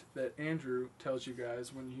fact that Andrew tells you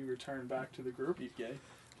guys when you return back to the group: He's gay.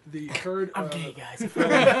 the herd. I'm of, gay, guys.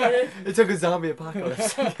 It took a zombie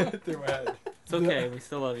apocalypse to get it through my head. It's okay. We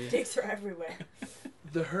still love you. Dicks are everywhere.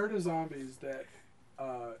 The herd of zombies that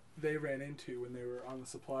they ran into when they were on the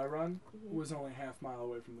supply run Mhm. was only half-mile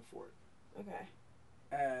away from the fort, Okay.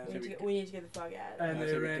 and We need to get the fuck out of and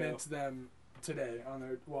That's they how we ran go. into them today on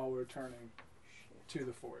their while we're returning to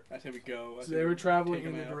the fort. That's how we go. So they were traveling Take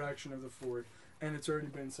in 'em the out. direction of the fort, and it's already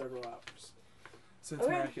been several hours since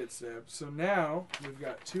Okay. Matt gets stabbed. So now we've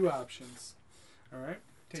got two options. All right,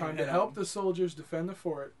 Take time your to head help out. the soldiers defend the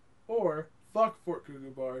fort, or fuck Fort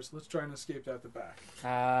Cuckoo Bars. Let's try and escape out the back.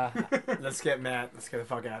 Let's get Matt. Let's get the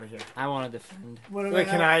fuck out of here. I want to defend. What Wait,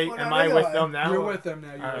 about- what am about I with Nikolai? them now? You're with them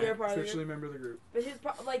now. Alright. You're You're part of the officially a member of the group. But he's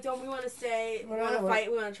like, don't we want to stay? We What want to I-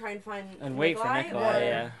 fight. We want to try and find And wait for Nikolai,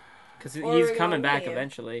 yeah. Because or he's we're coming gonna back leave.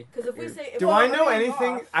 eventually. Because if we say, Do well, I know we're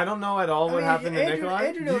anything? off. I don't know at all what happened to Nikolai.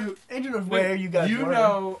 Andrew knows where you guys You were.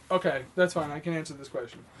 know, okay, that's fine. I can answer this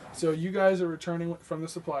question. So you guys are returning from the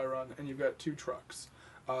supply run, and you've got two trucks.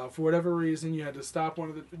 For whatever reason, you had to stop one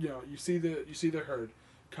of the. You know, you see the herd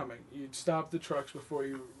coming. You stop the trucks before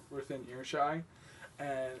you were within earshot,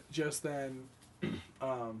 and just then,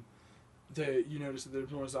 you notice that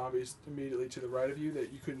there's more zombies immediately to the right of you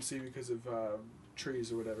that you couldn't see because of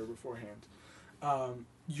trees or whatever beforehand.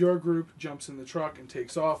 Your group jumps in the truck and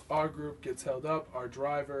takes off. Our group gets held up. Our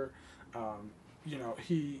driver,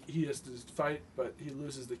 he has to fight, but he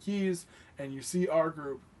loses the keys. And you see our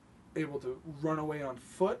group able to run away on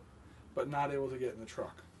foot, but not able to get in the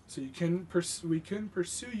truck. So we couldn't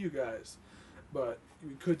pursue you guys, but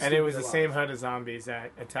we could. And still it was be the alive. same herd of zombies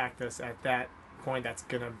that attacked us at that point. That's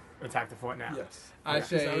gonna attack the fort now. Yes, I Yeah, 'cause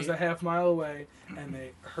say- I was a half mile away, and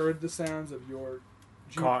they heard the sounds of your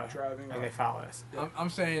Jeep Car, driving, and they off. follow us I'm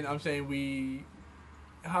saying we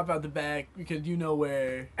hop out the back because you know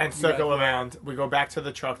where. and you circle guys were. around. We go back to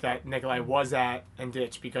the truck that Nikolai was at and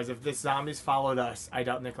ditch, because if this zombies followed us, I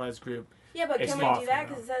doubt Nikolai's group. Yeah, but It's can we far do from that? now.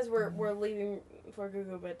 Because it says we're leaving for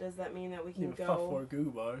Google, but does that mean that we can Yeah, fuck go? 4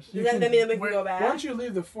 Google bars. Does that mean that we can Where- go back? Once you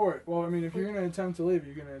leave the fort, well, I mean, if you're going to attempt to leave,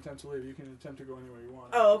 you're going to attempt to leave. You can attempt to go anywhere you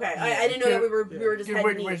want. Oh, okay. I didn't know that we were just Yeah,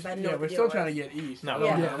 heading we're, east. I didn't know yeah, what we're the still deal trying was. to get east. No, yeah,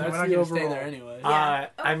 yeah, we're that's not the gonna stay overall. there anyway. Yeah.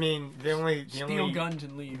 I mean, the only Steal guns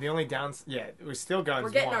and leave. the only downs. Yeah, we're still guns. We're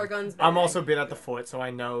getting one. our guns back. I'm also been at the fort, so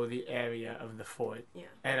I know the area of the fort. Yeah.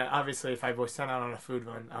 And obviously, if I was sent out on a food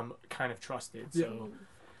run, I'm kind of trusted, so Yeah.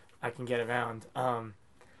 I can get around.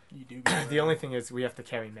 You do. The only thing is we have to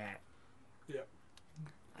carry Matt.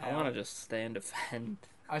 I want to just stay and defend.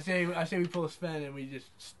 I say we pull a Sven and we just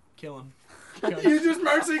kill him. You just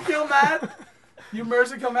mercy kill Matt? You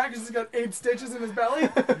mercy kill Matt because he's got 8 stitches in his belly?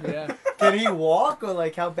 Yeah. Can he walk, or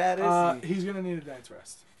like how bad is he? He's going to need a night's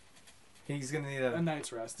rest. He's gonna need A a.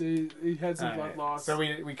 night's rest. He had some blood Alright. loss. So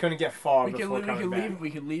we couldn't get far We before coming back. we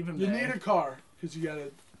can leave him You there. need a car because you got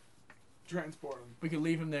to transport him. We can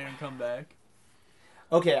leave him there and come back.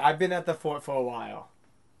 Okay, I've been at the fort for a while,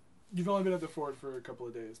 You've only been at the fort for a couple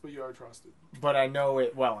of days, but you are trusted. but I know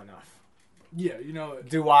it well enough. Yeah, you know it.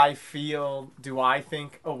 Do I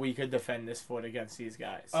think, we could defend this fort against these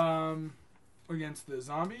guys? Against the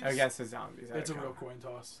zombies? Against the zombies. It's a Okay. real coin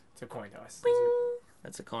toss. It's a coin toss.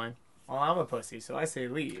 That's a coin. Well, I'm a pussy, so I say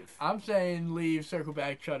leave. I'm saying leave, circle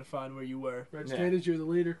back, try to find where you were. Red Yeah. Stated, you're the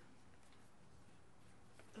leader.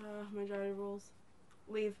 Majority rules.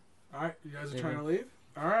 Leave. Alright, you guys are Leave trying him. to leave?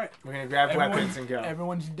 Alright. We're gonna grab Everyone- weapons and go.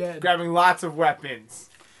 Everyone's dead. Grabbing lots of weapons.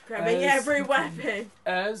 Grabbing As- every weapon.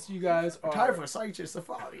 As you guys Time are for Cypress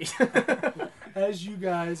Safari. as you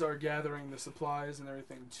guys are gathering the supplies and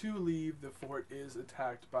everything to leave, the fort is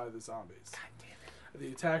attacked by the zombies. God damn it.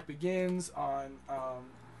 The attack begins on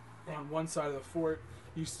one side of the fort.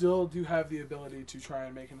 You still do have the ability to try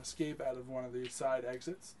and make an escape out of one of the side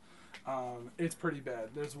exits. It's pretty bad.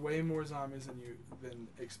 There's way more zombies than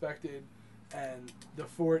expected, and the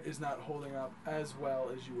fort is not holding up as well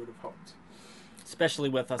as you would have hoped. Especially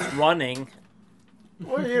with us running.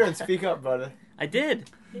 What are you doing? Speak up, brother. I did.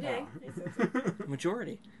 You did.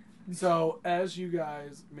 Majority. So as you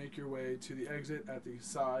guys make your way to the exit at the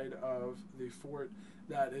side of the fort,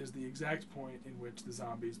 that is the exact point in which the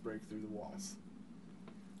zombies break through the walls.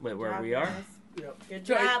 Wait, where Job, we are? guys. Yep. Good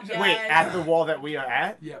So- job, so- guys. Wait, at the wall that we are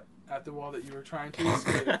at? Yep. At the wall that you were trying to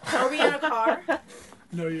escape. Are we in a car?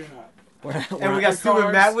 No, you're not. And we got the stupid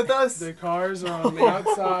cars- Matt with us. The cars are on the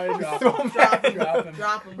outside. Throw Matt. Drop him.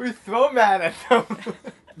 Drop them. We throw Matt at them.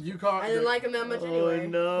 You car. I didn't like them that much anyway.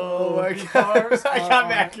 Oh my The god. cars I are got on-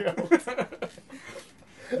 Matt killed.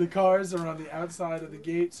 The cars are on the outside of the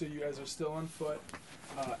gate, so you guys are still on foot.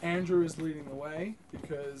 Andrew is leading the way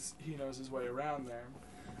because he knows his way around there.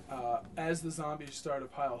 As the zombies start to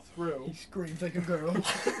pile through, He screams like a girl.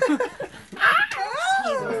 He's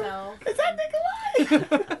himself.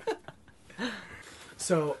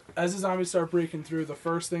 so as the zombies start breaking through, the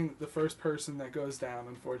first person that goes down,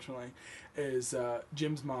 unfortunately, is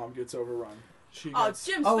Jim's mom gets overrun. She Oh, gets,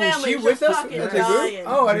 Jim's Oh, is family she is with just us fucking at the group? dying.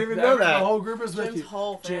 Oh, I didn't even know The that. whole group is with Jim's you.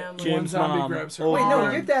 whole family. One Jim's zombie mom. grabs her. Oh, Wait, arm.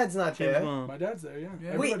 no, your dad's not Jim's there. mom. My dad's there, yeah.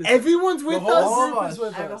 Yeah. Wait, Everybody's there. everyone's The with whole us? group is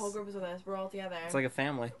with The us. whole group is with us. We're all together. It's like a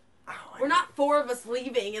family. We're not four of us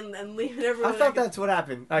leaving and leaving everyone. I thought that's what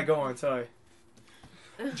happened. Alright, go on, sorry.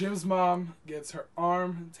 Jim's mom gets her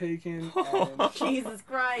arm taken, and Jesus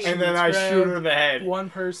Christ. And then I shoot her in the head.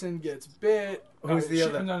 one person gets bit. Who's the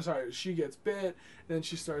other? No, sorry. She gets bit. Then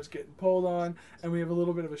she starts getting pulled on, and we have a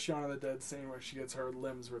little bit of a Shaun of the Dead scene where she gets her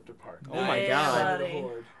limbs ripped apart. Oh my Yeah, god. buddy.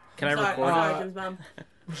 Horde. Can I Sorry, record sorry, it? Jim's mom.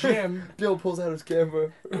 Jim, Bill pulls out his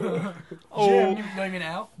camera. Oh. Jim, No, you mean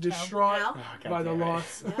Al? distraught Al? Oh, by the goddamn it.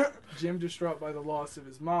 loss. Yeah. Jim, distraught by the loss of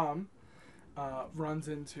his mom, runs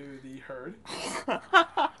into the herd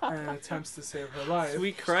and attempts to save her life.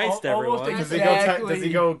 Sweet Christ, Almost everyone. exactly. Does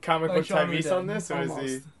he go comic like book Shaun of the Tyrese Dead. on this, or is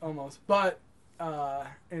he? Almost. But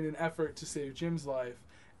in an effort to save Jim's life,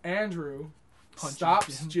 Andrew Punches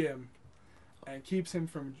stops Jim and keeps him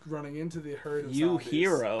from running into the herd of You zombies.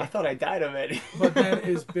 hero. I thought I died already. But then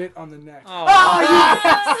is bit on the neck Oh,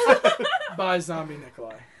 by zombie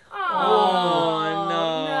Nikolai. Oh,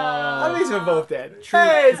 no. At least we're both dead. True.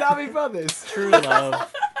 Hey, zombie brothers. True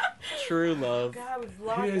love. True love. God, we've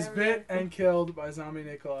lost He is everyone. bit and killed by zombie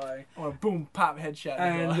Nikolai. Or boom, pop, headshot.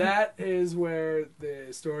 And that is where the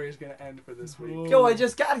story is going to end for this week. Yo, I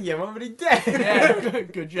just got here. I'm already dead. Yeah,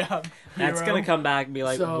 good job. That's hero. gonna come back and be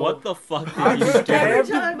like, So- what the fuck I'm did you just do? kidding.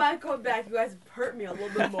 Every time I come back, you guys hurt me a little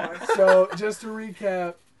bit more. So, just to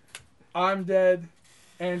recap, I'm dead.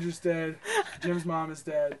 Andrew's dead. Jim's mom is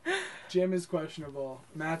dead. Jim is questionable.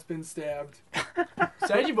 Matt's been stabbed.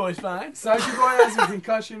 Saggy boy's fine. Sachi Boy has a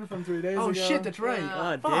concussion from 3 days Oh ago. shit, that's right.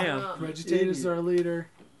 God Fuck. damn. Vegetators are our leader.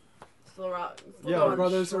 Still rock. Still Yo, going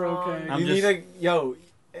brothers are strong. okay. I'm You just- need a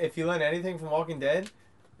if you learn anything from Walking Dead,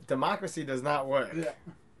 democracy does not work. Yeah.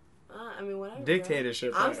 I mean, whatever.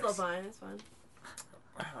 Dictatorship I'm works. still fine. It's fine.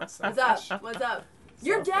 What's What's up? What's up?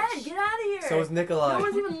 You're dead. Selfish. Get out of here. So is No Nikolai.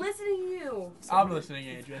 one's even listening to you. I'm listening,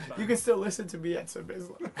 Andrew. It's fine. You can still listen to me at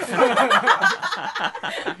Sabizla.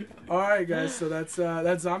 All right, guys. So that's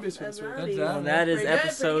zombies for this week. That's That's And that is Pretty good, pretty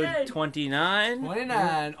episode good. 29.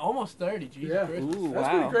 29, almost 30. Jesus Yeah. Christ. Ooh, That's wow.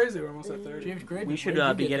 pretty crazy. We're almost at 30. James Gray. We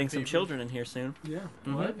should be getting some children in here soon. Yeah.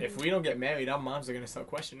 Mhm. If we don't get married, our moms are gonna start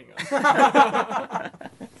questioning us.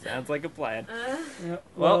 Sounds like a plan. Yeah.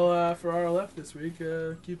 Well- Well, for our left this week,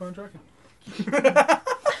 keep on trucking.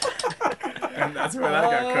 And that's where that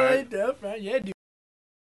got cut. Yep, right. Yeah, dude.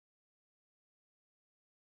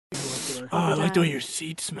 Oh, I like the way your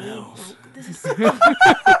seat smells. That's so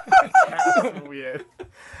weird.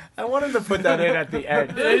 I wanted to put that in at the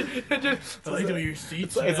end. I like the way your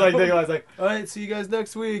seat smells. It's like Nikolai's like, all right, see you guys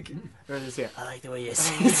next week. And then just, yeah, I like the way you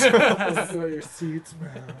see That's where your seat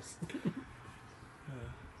smells.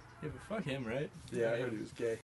 Yeah, but fuck him, right? Yeah, I heard he was gay.